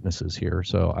textual witnesses here,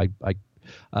 so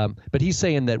but he's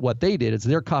saying that what they did is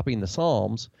they're copying the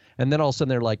Psalms, and then all of a sudden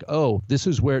they're like, oh, this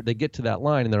is where they get to that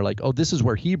line, and they're like, oh, this is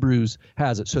where Hebrews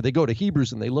has it. So they go to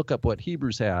Hebrews and they look up what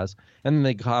Hebrews has, and then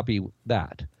they copy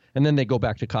that, and then they go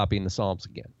back to copying the Psalms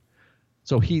again.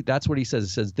 So that's what he says. He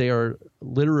says they are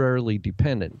literarily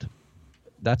dependent.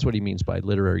 That's what he means by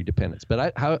literary dependence.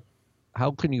 But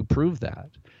how can you prove that?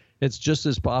 It's just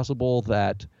as possible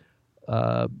that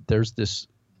there's this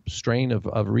strain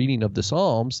of reading of the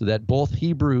Psalms that both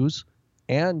Hebrews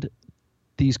and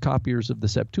these copiers of the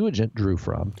Septuagint drew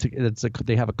from.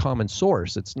 They have a common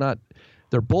source.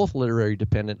 They're both literary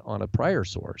dependent on a prior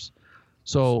source.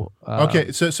 So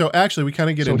okay, so actually we kind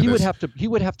of get into this. He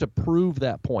would have to prove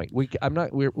that point. We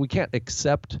can't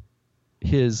accept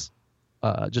his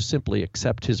just simply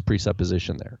accept his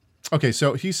presupposition there. Okay,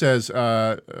 so he says,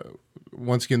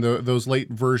 once again, those late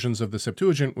versions of the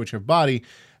Septuagint, which have body,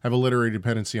 have a literary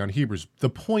dependency on Hebrews. The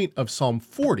point of Psalm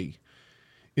 40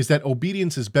 is that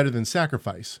obedience is better than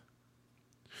sacrifice.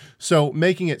 So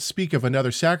making it speak of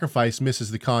another sacrifice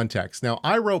misses the context. Now,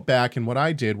 I wrote back, and what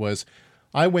I did was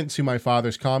I went to my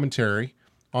father's commentary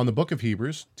on the book of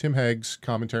Hebrews, Tim Hagg's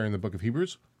commentary on the book of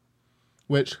Hebrews,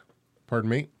 which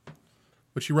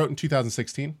he wrote in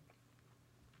 2016.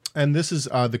 And this is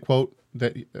the quote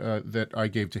that I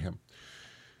gave to him.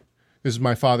 This is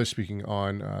my father speaking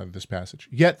on this passage.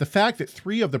 Yet the fact that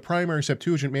 3 of the primary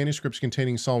Septuagint manuscripts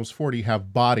containing Psalms 40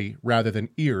 have body rather than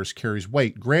ears carries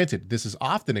weight. Granted, this is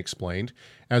often explained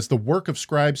as the work of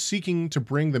scribes seeking to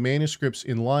bring the manuscripts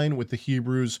in line with the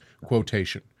Hebrews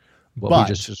quotation. What we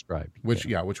just described. Which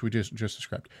we just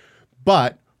described.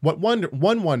 But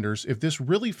one wonders if this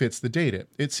really fits the data.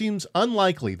 It seems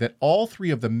unlikely that all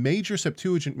 3 of the major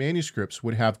Septuagint manuscripts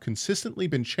would have consistently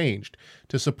been changed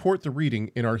to support the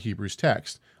reading in our Hebrews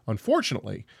text.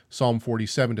 Unfortunately, Psalm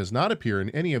 47 does not appear in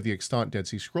any of the extant Dead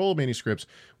Sea Scroll manuscripts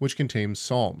which contain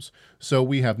Psalms, so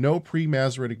we have no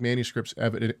pre-Masoretic manuscripts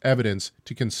evidence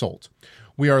to consult.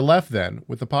 We are left then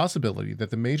with the possibility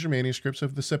that the major manuscripts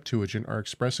of the Septuagint are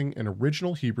expressing an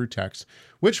original Hebrew text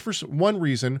which for one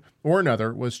reason or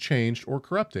another was changed or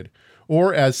corrupted,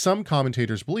 or as some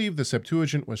commentators believe, the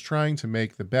Septuagint was trying to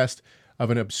make the best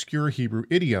of an obscure Hebrew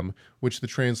idiom which the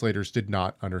translators did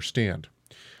not understand.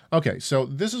 Okay, so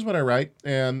this is what I write,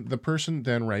 and the person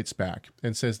then writes back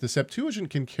and says the Septuagint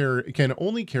can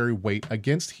only carry weight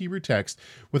against Hebrew text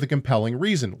with a compelling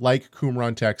reason, like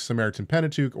Qumran text, Samaritan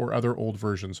Pentateuch, or other old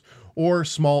versions, or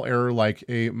small error like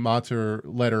a mater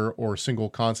letter or single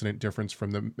consonant difference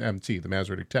from the MT, the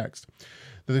Masoretic text.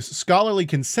 The scholarly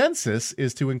consensus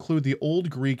is to include the Old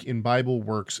Greek in Bible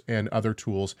works and other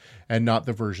tools, and not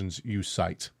the versions you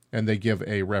cite. And they give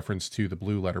a reference to the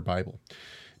Blue Letter Bible.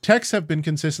 Texts have been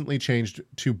consistently changed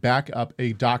to back up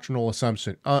a doctrinal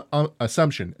assumption.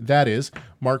 That is,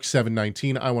 Mark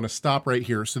 7:19. I want to stop right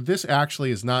here. So this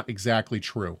actually is not exactly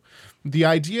true. The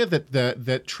idea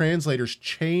that translators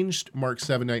changed Mark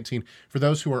 7:19, for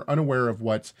those who are unaware of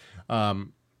what Mark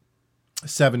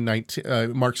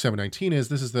 7:19 is,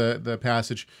 this is the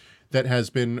passage that has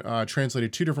been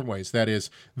translated 2 different ways. That is,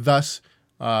 thus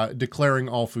declaring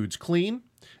all foods clean.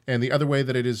 And the other way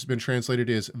that it has been translated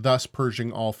is thus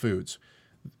purging all foods.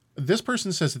 This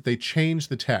person says that they changed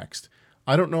the text.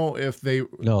 I don't know if they...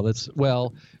 No,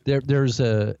 there's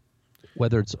a,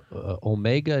 whether it's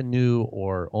omega nu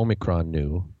or omicron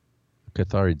nu,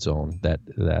 catharizon,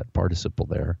 that participle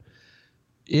there,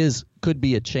 could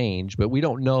be a change, but we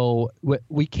don't know.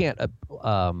 We can't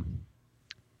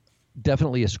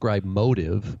definitely ascribe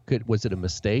motive. Was it a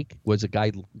mistake? Was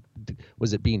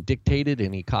it being dictated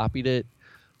and he copied it?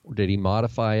 Or did he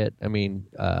modify it? I mean,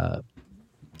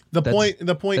 the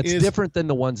point is different than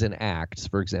the ones in Acts,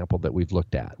 for example, that we've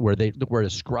looked at, where a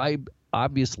scribe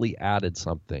obviously added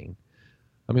something.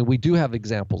 I mean, we do have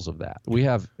examples of that. We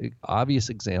have obvious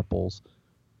examples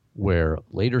where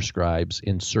later scribes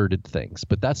inserted things,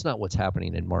 but that's not what's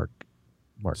happening in Mark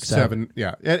 7.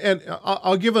 Yeah, and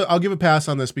I'll give a pass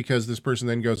on this because this person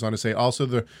then goes on to say also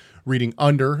the reading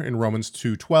under in Romans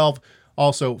 2:12.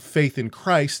 Also, faith in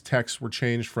Christ texts were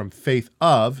changed from faith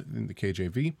of in the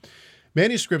KJV.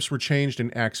 Manuscripts were changed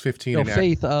in Acts 15.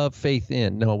 No, faith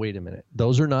in. No, wait a minute.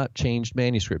 Those are not changed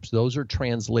manuscripts. Those are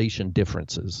translation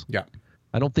differences. Yeah.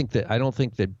 I don't think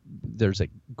that there's a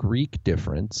Greek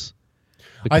difference.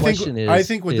 The I question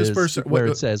think with this person where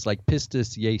it says like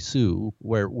pistis Jesu,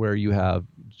 where you have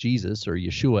Jesus or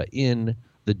Yeshua in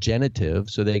the genitive,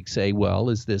 so they say, well,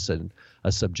 is this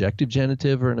a subjective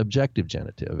genitive or an objective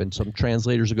genitive? And some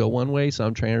translators go one way,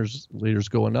 some translators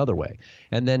go another way.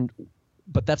 And then,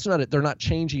 but that's not it. They're not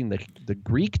changing the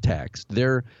Greek text.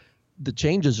 The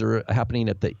changes are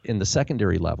happening in the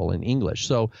secondary level in English.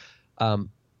 So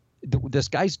this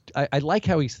guy's, I like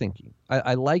how he's thinking.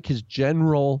 I like his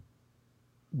general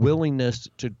willingness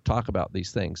to talk about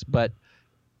these things, but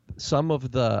some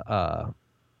of the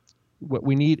what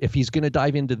we need, if he's going to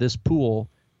dive into this pool,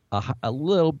 a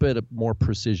little bit of more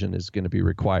precision is going to be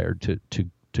required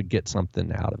to get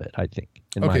something out of it, I think.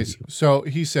 Okay, so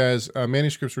he says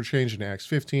manuscripts were changed in Acts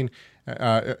 15,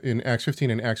 and Acts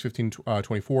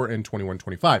 15:24 and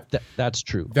 21:25. That's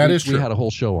true. That is true. We had a whole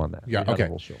show on that. Yeah,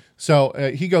 okay. So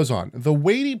he goes on. The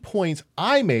weighty point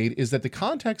I made is that the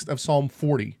context of Psalm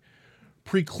 40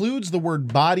 precludes the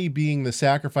word body being the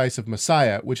sacrifice of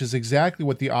Messiah, which is exactly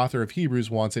what the author of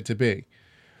Hebrews wants it to be.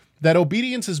 That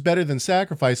obedience is better than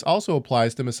sacrifice also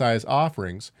applies to Messiah's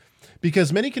offerings,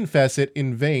 because many confess it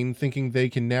in vain, thinking they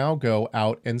can now go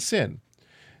out and sin.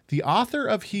 The author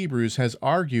of Hebrews has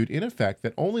argued, in effect,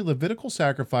 that only Levitical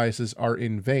sacrifices are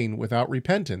in vain without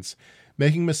repentance,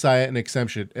 making Messiah an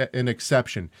exception.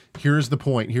 Here's the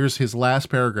point. Here's his last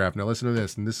paragraph. Now listen to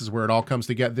this, and this is where it all comes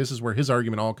together. This is where his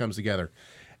argument all comes together.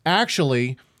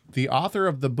 Actually, the author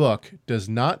of the book does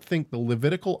not think the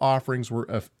Levitical offerings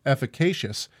were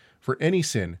efficacious for any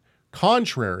sin,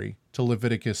 contrary to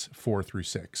Leviticus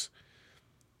 4-6.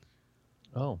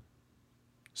 Oh.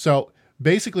 So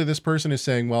basically, this person is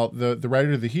saying, well, the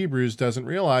writer of the Hebrews doesn't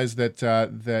realize that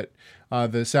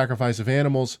the sacrifice of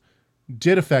animals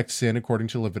did affect sin according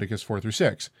to Leviticus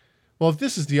 4-6. Well, if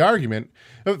this is the argument,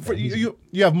 you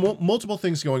have multiple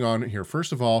things going on here.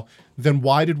 First of all, then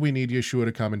why did we need Yeshua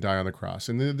to come and die on the cross?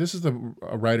 And this is the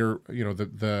writer,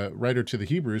 the writer to the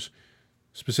Hebrews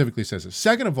specifically says this.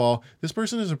 Second of all, this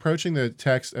person is approaching the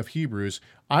text of Hebrews,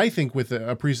 I think, with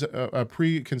a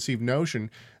preconceived notion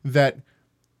that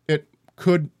it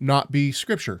could not be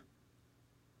Scripture.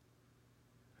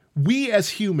 We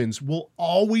as humans will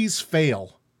always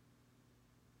fail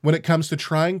when it comes to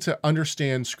trying to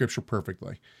understand Scripture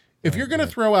perfectly. If you're going to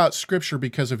throw out Scripture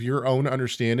because of your own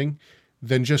understanding,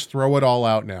 then just throw it all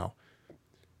out now.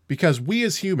 Because we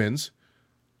as humans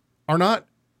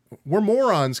we're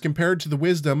morons compared to the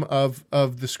wisdom of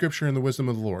the Scripture and the wisdom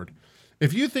of the Lord.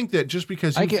 If you think that just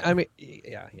because If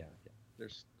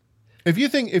you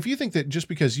think that just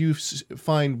because you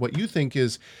find what you think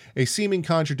is a seeming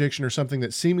contradiction or something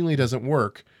that seemingly doesn't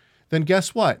work, then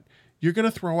guess what? You're going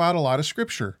to throw out a lot of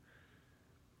Scripture.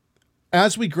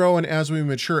 As we grow and as we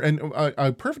mature, and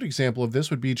a perfect example of this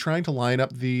would be trying to line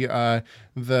up the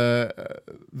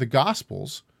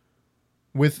Gospels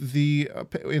with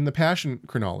in the Passion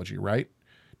chronology, right?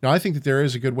 Now, I think that there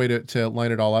is a good way to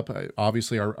line it all up.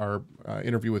 Obviously, our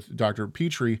interview with Dr.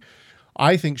 Petrie,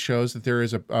 I think, shows that there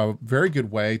is a very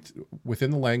good way within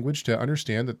the language to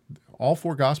understand that all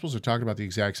four Gospels are talking about the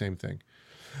exact same thing.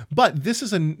 But this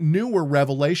is a newer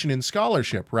revelation in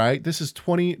scholarship, right? This is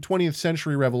 20th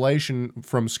century revelation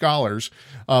from scholars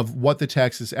of what the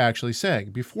text is actually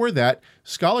saying. Before that,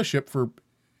 scholarship for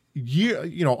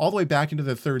all the way back into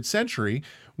the 3rd century,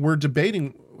 were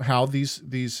debating how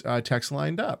these texts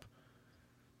lined up.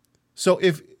 So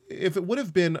if it would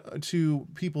have been to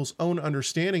people's own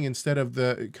understanding instead of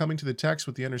coming to the text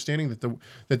with the understanding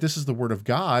that this is the Word of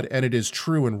God and it is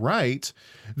true and right,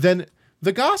 then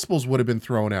the Gospels would have been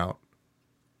thrown out.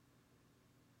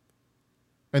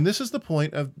 And this is the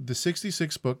point of the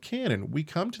 66-book canon. We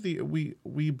come to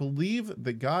we believe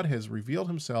that God has revealed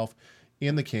himself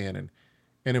in the canon.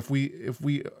 And if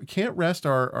we can't rest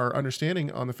our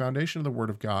understanding on the foundation of the Word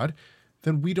of God,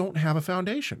 then we don't have a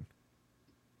foundation.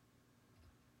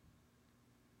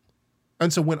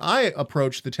 And so when I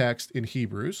approach the text in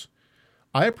Hebrews,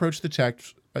 I approach the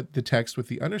text with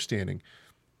the understanding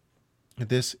that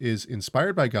this is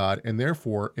inspired by God, and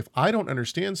therefore, if I don't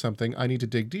understand something, I need to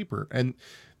dig deeper. And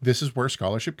this is where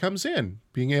scholarship comes in,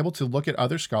 being able to look at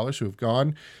other scholars who have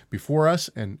gone before us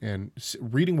and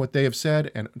reading what they have said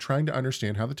and trying to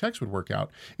understand how the text would work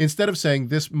out, instead of saying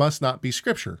this must not be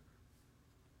Scripture.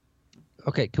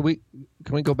 Okay, can we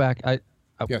go back?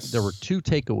 Yes. There were two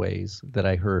takeaways that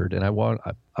I heard, and I want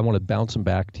to bounce them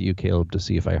back to you, Caleb, to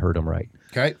see if I heard them right.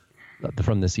 Okay.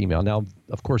 From this email. Now,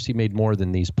 of course, he made more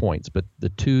than these points, but the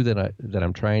two that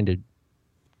I'm trying to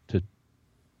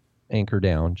anchor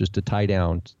down, just to tie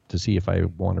down to see if I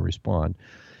want to respond.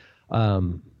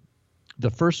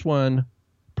 The first one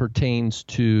pertains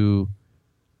to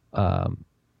now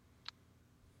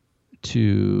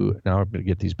I'm going to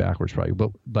get these backwards probably,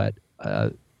 but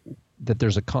that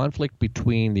there's a conflict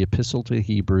between the Epistle to the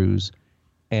Hebrews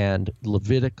and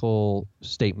Levitical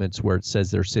statements where it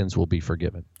says their sins will be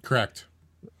forgiven. Correct.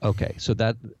 Okay, so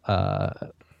that's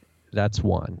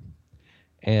one.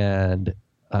 And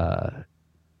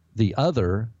the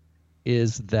other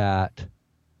is that,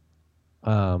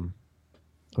 oh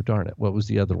darn it, what was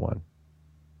the other one?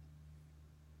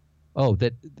 Oh,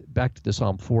 that back to the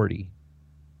Psalm 40,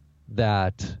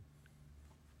 that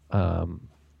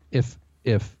if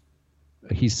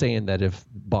he's saying that if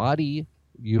body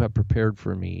you have prepared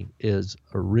for me is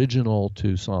original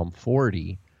to Psalm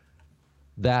 40,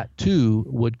 that too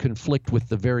would conflict with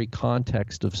the very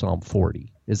context of Psalm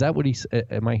 40. Is that what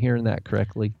am I hearing that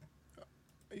correctly?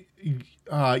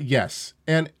 Yes.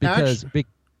 And because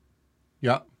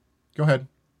yeah, go ahead.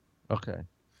 Okay.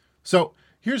 So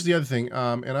here's the other thing,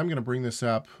 and I'm going to bring this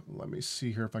up. Let me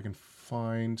see here if I can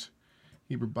find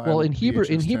Hebrew Bible. Well, in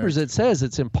Hebrews it says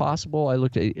it's impossible. I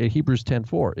looked at Hebrews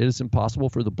 10:4. It is impossible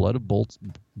for the blood of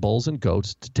bulls and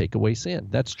goats to take away sin.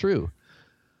 That's true.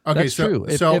 Okay, that's true.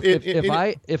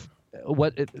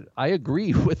 I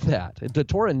agree with that. The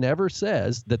Torah never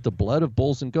says that the blood of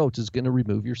bulls and goats is going to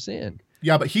remove your sin.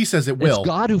 Yeah, but he says it will.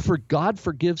 It's God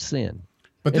forgives sin.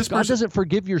 But if God doesn't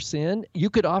forgive your sin,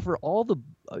 you could offer all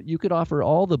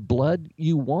the blood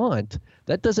you want.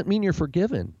 That doesn't mean you're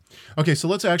forgiven. Okay, so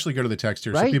let's actually go to the text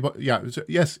here. Right?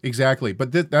 Yes, exactly.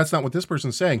 But that's not what this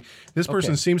person's saying. This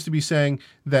person seems to be saying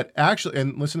that actually,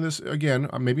 and listen to this again.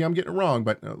 Maybe I'm getting it wrong,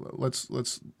 but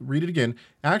let's read it again.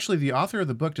 Actually, the author of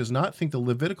the book does not think the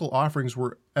Levitical offerings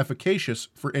were efficacious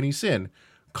for any sin,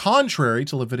 contrary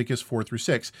to Leviticus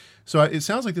 4-6. So it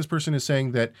sounds like this person is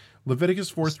saying that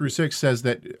Leviticus 4-6 says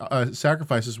that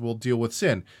sacrifices will deal with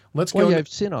sin. Let's go. You have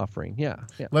sin offering. Yeah.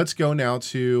 Let's go now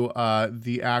to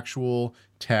the actual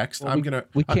text. Well,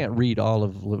 we can't read all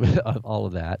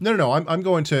of that. No. I'm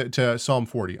going to Psalm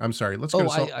 40. I'm sorry. Let's go.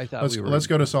 Let's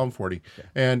go to Psalm 40. Okay.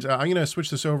 And I'm going to switch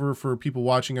this over for people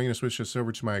watching. I'm going to switch this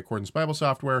over to my Accordance Bible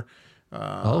software.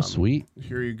 Sweet.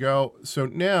 Here you go. So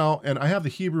now, and I have the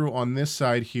Hebrew on this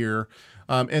side here.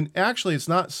 And actually, it's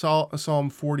not Psalm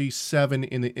 47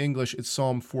 in the English. It's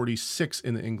Psalm 46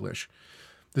 in the English.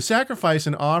 The sacrifice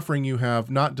and offering you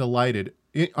have not delighted.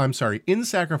 In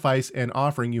sacrifice and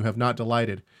offering you have not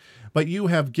delighted, but you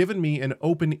have given me an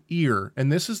open ear. And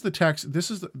this is the text.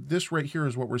 This right here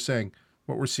is what we're saying,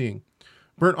 what we're seeing.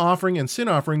 Burnt offering and sin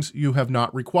offerings you have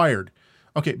not required.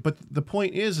 Okay, but the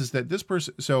point is that this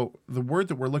person, so the word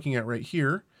that we're looking at right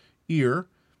here, ear,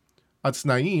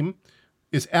 atznaim,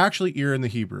 is actually ear in the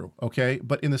Hebrew, okay?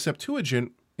 But in the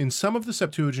Septuagint, in some of the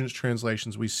Septuagint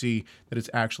translations, we see that it's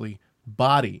actually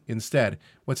body instead.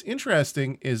 What's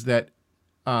interesting is that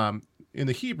in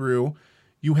the Hebrew,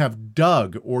 you have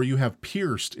dug or you have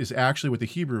pierced is actually what the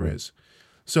Hebrew is.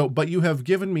 So, but you have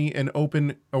given me an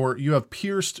open, or you have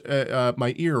pierced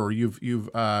my ear, or you've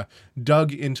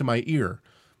dug into my ear.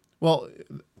 Well,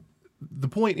 the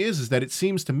point is that it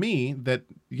seems to me that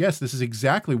yes, this is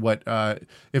exactly what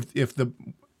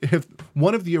if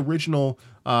one of the original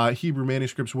Hebrew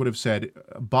manuscripts would have said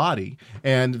body,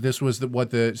 and this was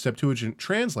what the Septuagint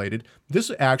translated,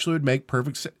 this actually would make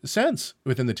perfect sense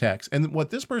within the text. And what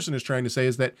this person is trying to say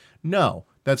is that no,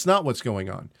 that's not what's going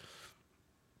on.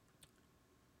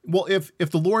 Well, if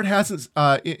the Lord hasn't,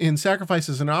 in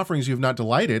sacrifices and offerings you have not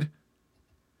delighted,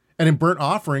 and in burnt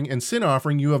offering and sin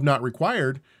offering you have not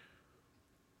required,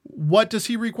 what does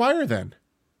he require then?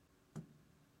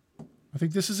 I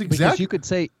think this is exactly... Because you could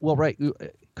say, well, right,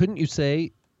 couldn't you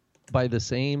say, by the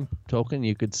same token,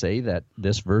 you could say that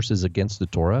this verse is against the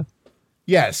Torah?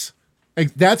 Yes.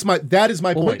 That is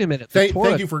my point. Wait a minute. Thank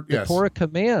you for... The Torah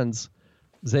commands,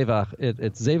 Zevach,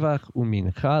 it's Zevach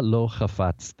umincha lo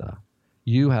chafatzta.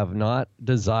 You have not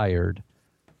desired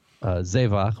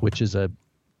Zevach, which is a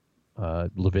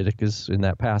Leviticus in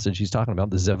that passage. He's talking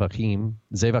about the Zevach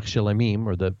Shelemim,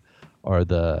 or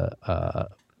the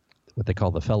what they call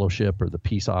the fellowship or the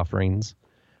peace offerings,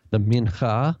 the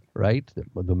mincha, right,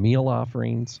 the meal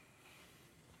offerings.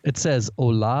 It says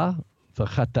Olah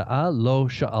v'chata'a lo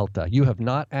sha'alta. You have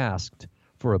not asked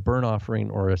for a burnt offering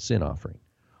or a sin offering.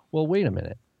 Well, wait a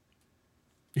minute.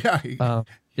 Yeah.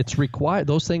 It's required.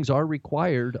 Those things are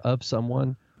required of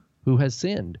someone who has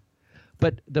sinned.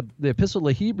 But the Epistle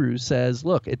of Hebrews says,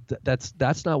 look,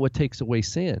 that's not what takes away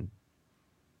sin.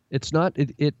 It's not.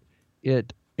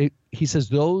 He says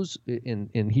those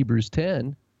in Hebrews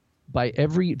 10,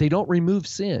 they don't remove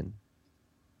sin.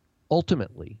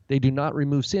 Ultimately, they do not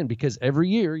remove sin, because every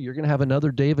year you're going to have another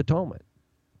Day of Atonement,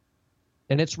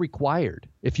 and it's required.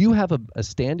 If you have a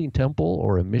standing temple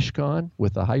or a Mishkan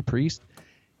with a high priest,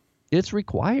 it's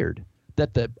required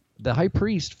that the high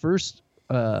priest first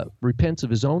repents of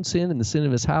his own sin and the sin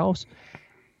of his house,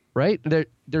 right? There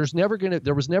was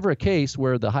never a case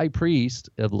where the high priest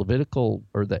of Levitical,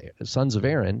 or the sons of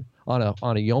Aaron on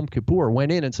a Yom Kippur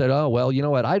went in and said, oh, well, you know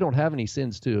what? I don't have any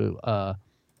sins to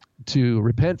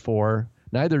repent for.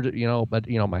 Neither do, but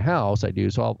my house I do.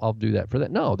 So I'll do that for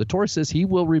that. No, the Torah says he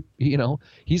will,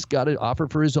 he's got to offer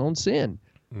for his own sin.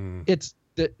 It's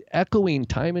the echoing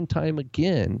time and time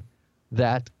again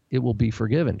that it will be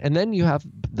forgiven. And then you have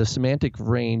the semantic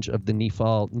range of the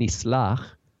nifal,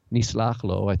 nislach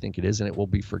lo, I think it is, and it will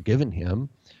be forgiven him.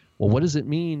 Well, what does it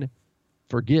mean,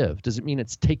 forgive? Does it mean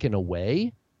it's taken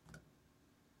away?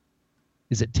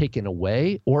 Is it taken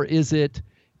away? Or is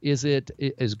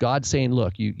God saying,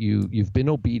 look, you've been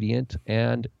obedient,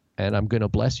 and I'm going to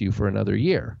bless you for another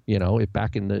year,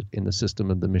 back in the system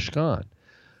of the Mishkan.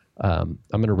 I'm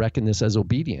going to reckon this as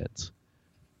obedience.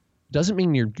 Doesn't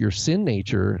mean your sin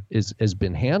nature has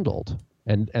been handled.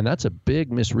 And that's a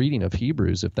big misreading of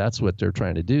Hebrews if that's what they're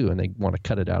trying to do, and they want to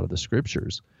cut it out of the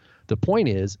scriptures. The point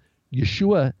is,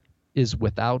 Yeshua is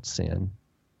without sin,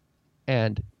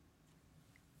 and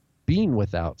being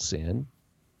without sin,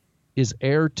 is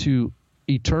heir to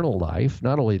eternal life.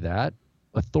 Not only that,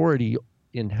 authority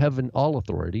in heaven, all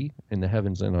authority in the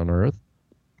heavens and on earth.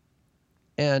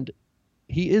 And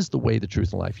he is the way, the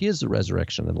truth, and life. He is the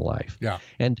resurrection and the life. Yeah.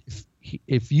 And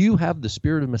if you have the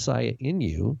Spirit of Messiah in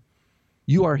you,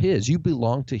 you are his. You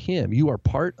belong to him. You are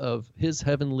part of his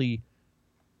heavenly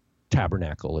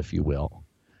tabernacle, if you will.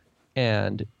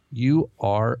 And you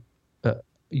are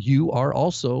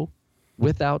also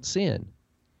without sin,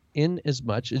 in as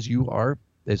much as you are,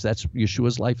 as that's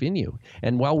Yeshua's life in you.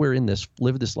 And while we're in this,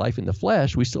 live this life in the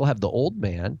flesh, we still have the old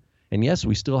man. And yes,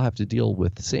 we still have to deal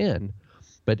with sin.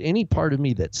 But any part of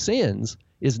me that sins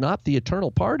is not the eternal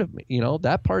part of me.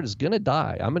 That part is going to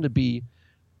die. I'm going to be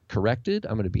corrected.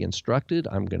 I'm going to be instructed.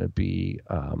 I'm going to be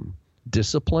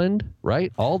disciplined,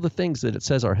 right? All the things that it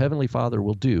says our Heavenly Father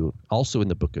will do, also in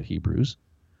the book of Hebrews,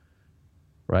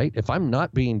 right? If I'm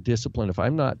not being disciplined, if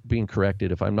I'm not being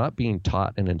corrected, if I'm not being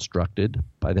taught and instructed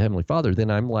by the Heavenly Father, then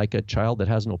I'm like a child that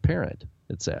has no parent,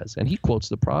 it says. And he quotes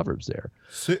the Proverbs there.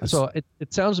 So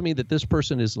it sounds to me that this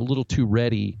person is a little too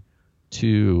ready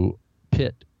to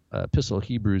pit Epistle of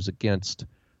Hebrews against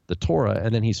the Torah,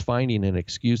 and then he's finding an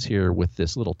excuse here with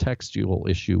this little textual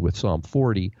issue with Psalm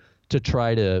 40 to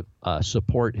try to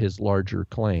support his larger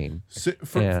claim.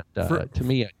 To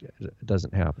me, it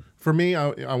doesn't happen. For me,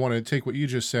 I want to take what you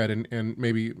just said and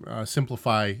maybe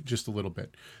simplify just a little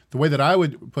bit. The way that I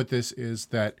would put this is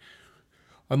that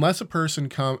unless a person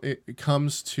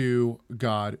comes to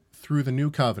God through the new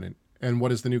covenant, and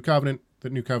what is the new covenant? The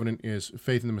new covenant is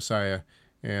faith in the Messiah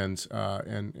and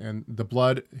the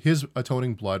blood, his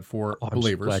atoning blood for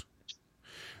believers.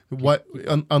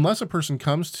 Unless a person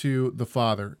comes to the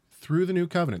Father through the new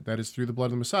covenant, that is through the blood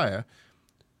of the Messiah,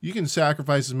 you can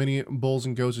sacrifice as many bulls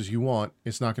and goats as you want.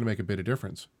 It's not going to make a bit of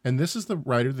difference. And this is the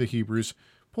writer of the Hebrews'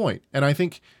 point. And I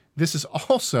think this is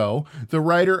also the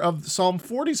writer of Psalm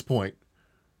 40's point,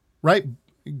 right?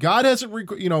 God doesn't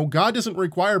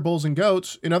require bulls and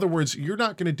goats. In other words, you're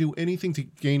not going to do anything to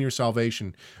gain your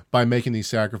salvation by making these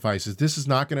sacrifices. This is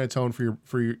not going to atone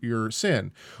for your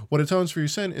sin. What atones for your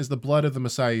sin is the blood of the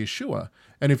Messiah Yeshua.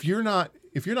 And if you're not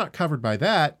covered by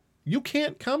that, you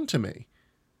can't come to me.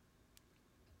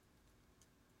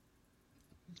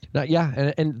 Now,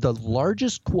 yeah, and the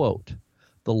largest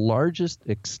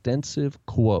extensive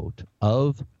quote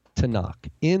of Tanakh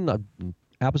in the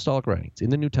apostolic writings in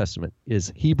the New Testament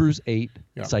is Hebrews 8,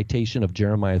 citation of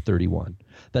Jeremiah 31.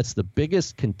 That's the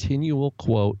biggest continual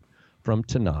quote from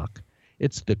Tanakh.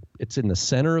 It's in the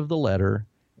center of the letter,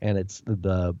 and it's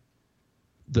the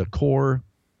core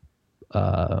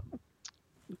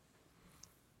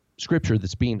scripture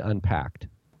that's being unpacked.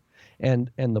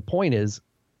 And the point is,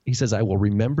 he says, "I will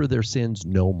remember their sins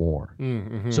no more."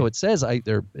 Mm-hmm. So it says I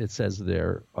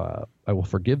will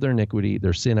forgive their iniquity,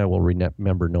 their sin I will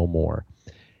remember no more.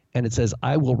 And it says,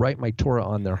 "I will write my Torah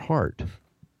on their heart."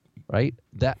 Right?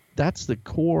 That's the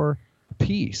core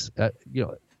piece. The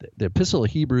Epistle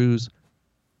of Hebrews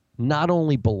not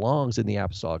only belongs in the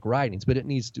apostolic writings, but it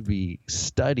needs to be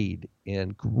studied in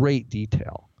great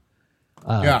detail.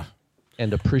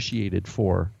 And appreciated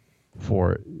for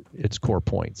its core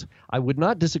points. I would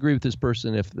not disagree with this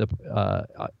person if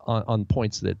on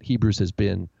points that Hebrews has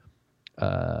been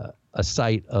a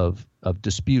site of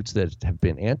disputes that have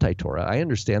been anti-Torah. I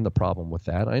understand the problem with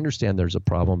that. I understand there's a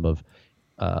problem of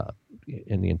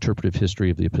in the interpretive history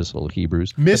of the Epistle of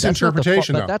Hebrews.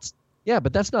 Misinterpretation, but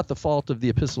that's not the fault of the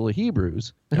Epistle of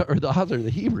Hebrews or the author of the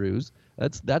Hebrews.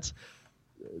 That's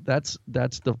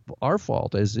our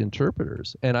fault as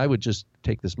interpreters. And I would just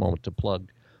take this moment to plug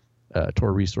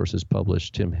Torah Resources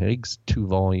published Tim Haig's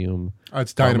 2-volume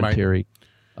commentary,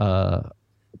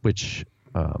 which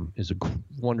is a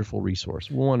wonderful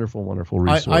resource. Wonderful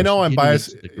resource. I know I'm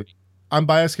biased. I'm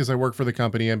biased because I work for the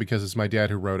company and because it's my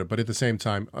dad who wrote it. But at the same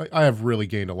time, I have really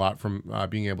gained a lot from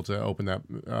being able to open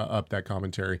that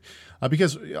commentary.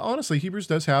 Because honestly, Hebrews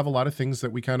does have a lot of things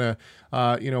that we kind of,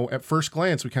 at first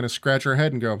glance, we kind of scratch our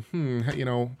head and go,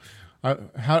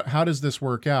 how does this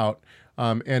work out?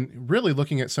 And really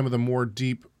looking at some of the more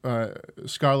deep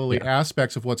scholarly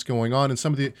aspects of what's going on, and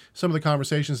some of the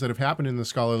conversations that have happened in the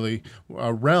scholarly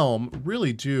realm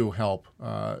really do help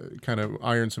kind of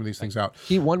iron some of these things out.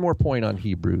 One more point on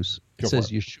Hebrews. It says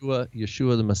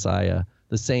Yeshua the Messiah,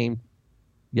 the same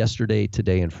yesterday,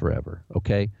 today, and forever.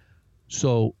 Okay,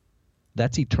 so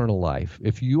that's eternal life.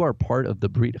 If you are part of the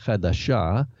Brit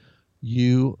Chadashah,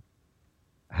 you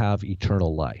have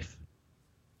eternal life.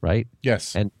 Right?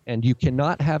 Yes. And you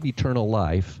cannot have eternal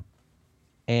life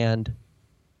and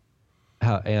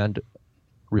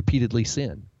repeatedly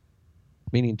sin.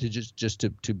 meaning to just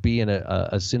to be in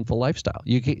a sinful lifestyle.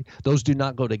 Those do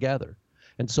not go together.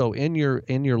 And so in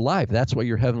your life, that's what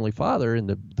your Heavenly Father and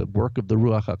the work of the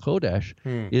Ruach HaKodesh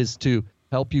is to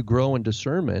help you grow in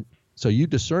discernment. So you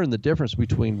discern the difference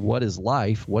between what is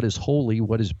life, what is holy,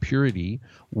 what is purity,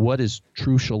 what is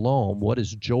true shalom, what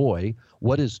is joy,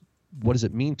 what does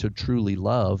it mean to truly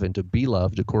love and to be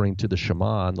loved according to the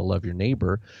Shema and the love your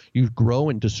neighbor. You grow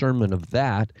in discernment of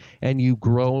that, and you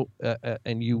grow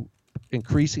and you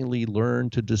increasingly learn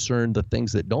to discern the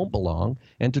things that don't belong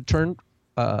and to turn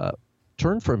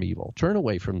from evil, turn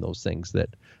away from those things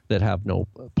that have no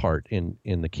part in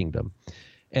the kingdom.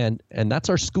 And that's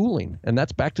our schooling, and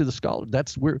that's back to the scholar.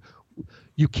 That's where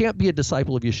you can't be a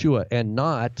disciple of Yeshua and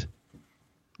not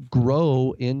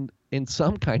grow in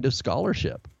some kind of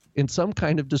scholarship, in some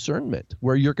kind of discernment,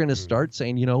 where you're going to start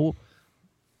saying,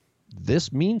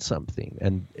 this means something,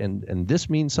 and this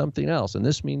means something else, and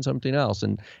this means something else,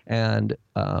 and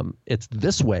it's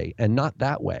this way and not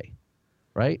that way,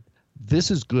 right? This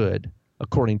is good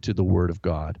according to the Word of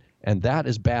God, and that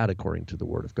is bad according to the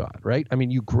Word of God, right? I mean,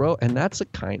 you grow, and that's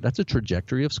a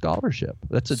trajectory of scholarship.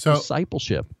 That's a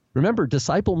discipleship. Remember,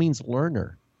 disciple means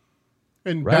learner.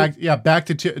 And right? back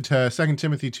to 2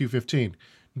 Timothy 2:15.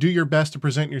 Do your best to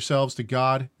present yourselves to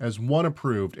God as one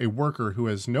approved, a worker who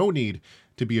has no need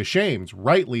to be ashamed,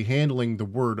 rightly handling the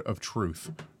word of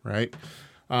truth, right?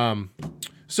 I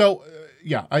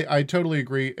totally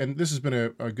agree. And this has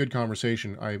been a good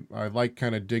conversation. I like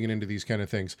kind of digging into these kind of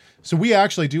things. So we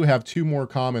actually do have 2 more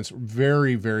comments,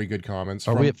 very, very good comments.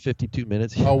 Are we at 52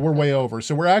 minutes? Oh, we're way over.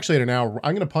 So we're actually at an hour.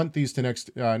 I'm going to punt these to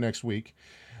next week.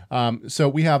 So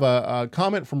we have a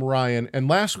comment from Ryan, and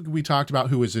last week we talked about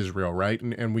who is Israel, right?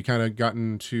 And we kind of got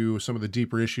into some of the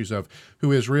deeper issues of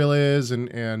who Israel is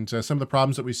and some of the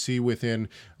problems that we see within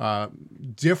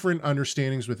different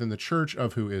understandings within the church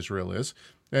of who Israel is.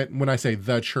 And when I say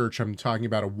the church, I'm talking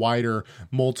about a wider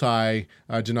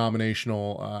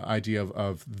multi-denominational idea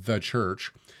of the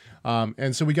church.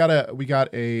 And so we got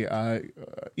a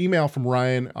email from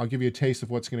Ryan. I'll give you a taste of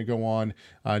what's going to go on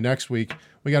next week.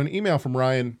 We got an email from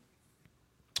Ryan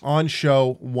on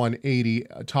show 180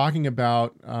 talking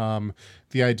about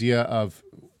the idea of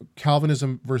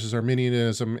Calvinism versus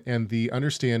Arminianism and the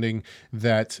understanding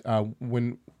that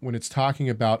when it's talking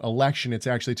about election, it's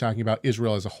actually talking about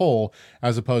Israel as a whole,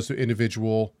 as opposed to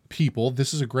individual people.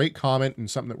 This is a great comment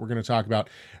and something that we're going to talk about.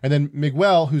 And then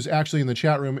Miguel, who's actually in the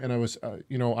chat room, and I was,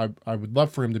 I would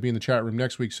love for him to be in the chat room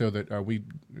next week so that we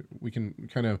can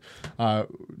kind of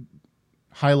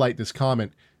highlight this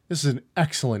comment. This is an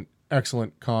excellent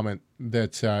comment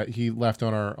that he left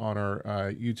on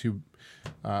our YouTube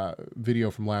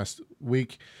video from last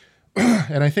week.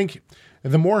 And I think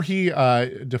the more he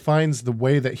defines the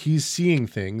way that he's seeing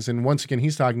things, and once again,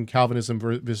 he's talking Calvinism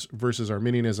versus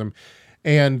Arminianism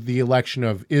and the election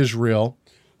of Israel.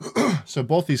 So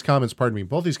both these comments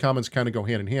kind of go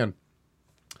hand in hand.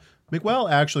 Miguel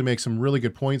actually makes some really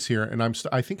good points here, and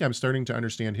I think I'm starting to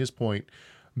understand his point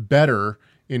better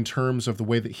in terms of the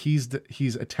way that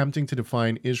he's attempting to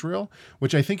define Israel,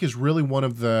 which I think is really one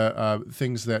of the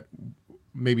things that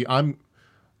maybe I'm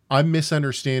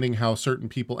misunderstanding how certain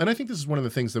people, and I think this is one of the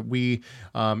things that we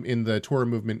in the Torah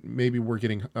movement maybe we're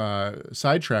getting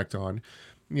sidetracked on.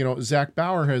 Zach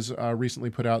Bauer has recently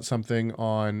put out something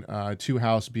on Two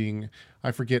House being,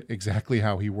 I forget exactly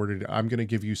how he worded it. I'm going to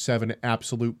give you 7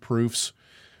 absolute proofs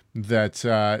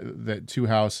that Two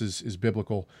House is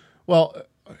biblical. Well,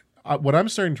 what I'm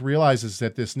starting to realize is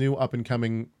that this new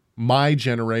my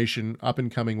generation up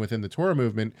and coming within the Torah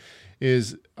movement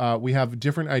is we have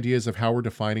different ideas of how we're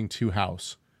defining Two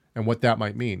House and what that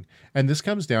might mean. And this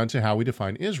comes down to how we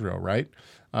define Israel, right?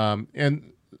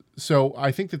 And so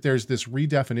I think that there's this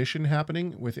redefinition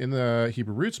happening within the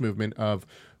Hebrew Roots movement of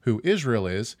who Israel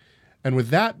is. And with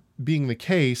that being the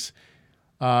case,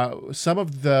 some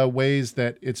of the ways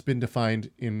that it's been defined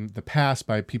in the past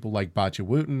by people like Batya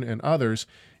Wooten and others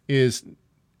is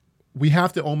we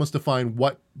have to almost define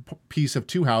what piece of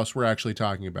Two House we're actually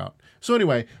talking about. So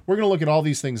anyway, we're going to look at all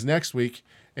these things next week.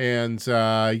 And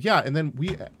and then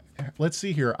let's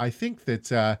see here. I think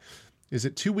that, is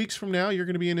it 2 weeks from now you're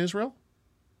going to be in Israel?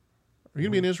 Are you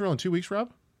going to be in Israel in 2 weeks,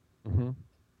 Rob? Mm-hmm.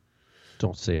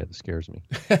 Don't say it. It scares me.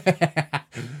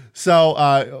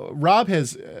 So Rob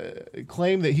has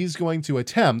claimed that he's going to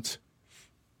attempt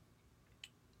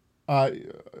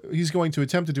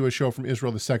to do a show from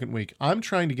Israel the second week. I'm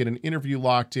trying to get an interview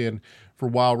locked in for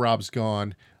while Rob's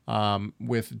gone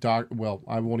with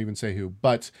I won't even say who,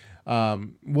 but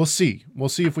we'll see. We'll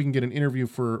see if we can get an interview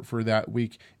for that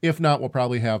week. If not, we'll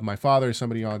probably have my father,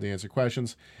 somebody on to answer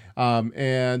questions.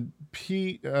 And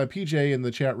PJ in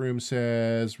the chat room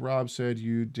says, Rob said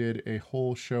you did a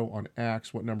whole show on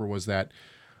Acts. What number was that?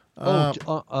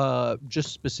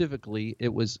 Just specifically,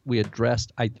 we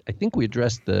addressed. I think we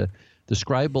addressed the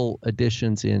scribal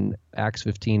additions in Acts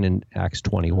 15 and Acts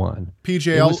 21.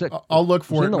 PJ, I'll look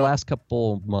for it in the last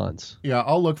couple months. Yeah,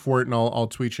 I'll look for it and I'll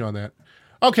tweet you on that.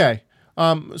 Okay,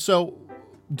 so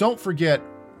don't forget,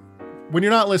 when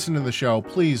you're not listening to the show,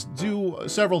 please do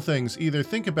several things. Either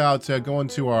think about going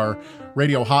to our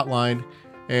radio hotline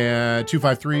at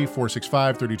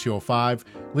 253-465-3205,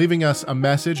 leaving us a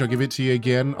message. I'll give it to you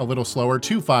again a little slower,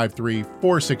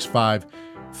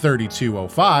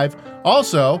 253-465-3205.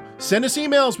 Also, send us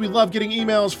emails. We love getting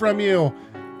emails from you.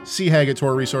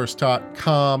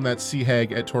 chag@torahresource.com. That's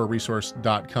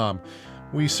chag@torahresource.com.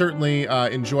 We certainly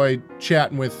enjoy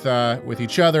chatting with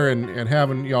each other and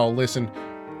having y'all listen.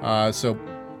 So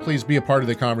please be a part of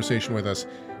the conversation with us.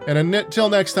 And until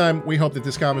next time, we hope that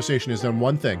this conversation has done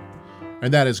one thing,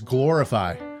 and that is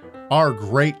glorify our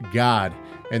great God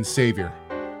and Savior,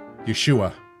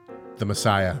 Yeshua, the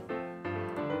Messiah.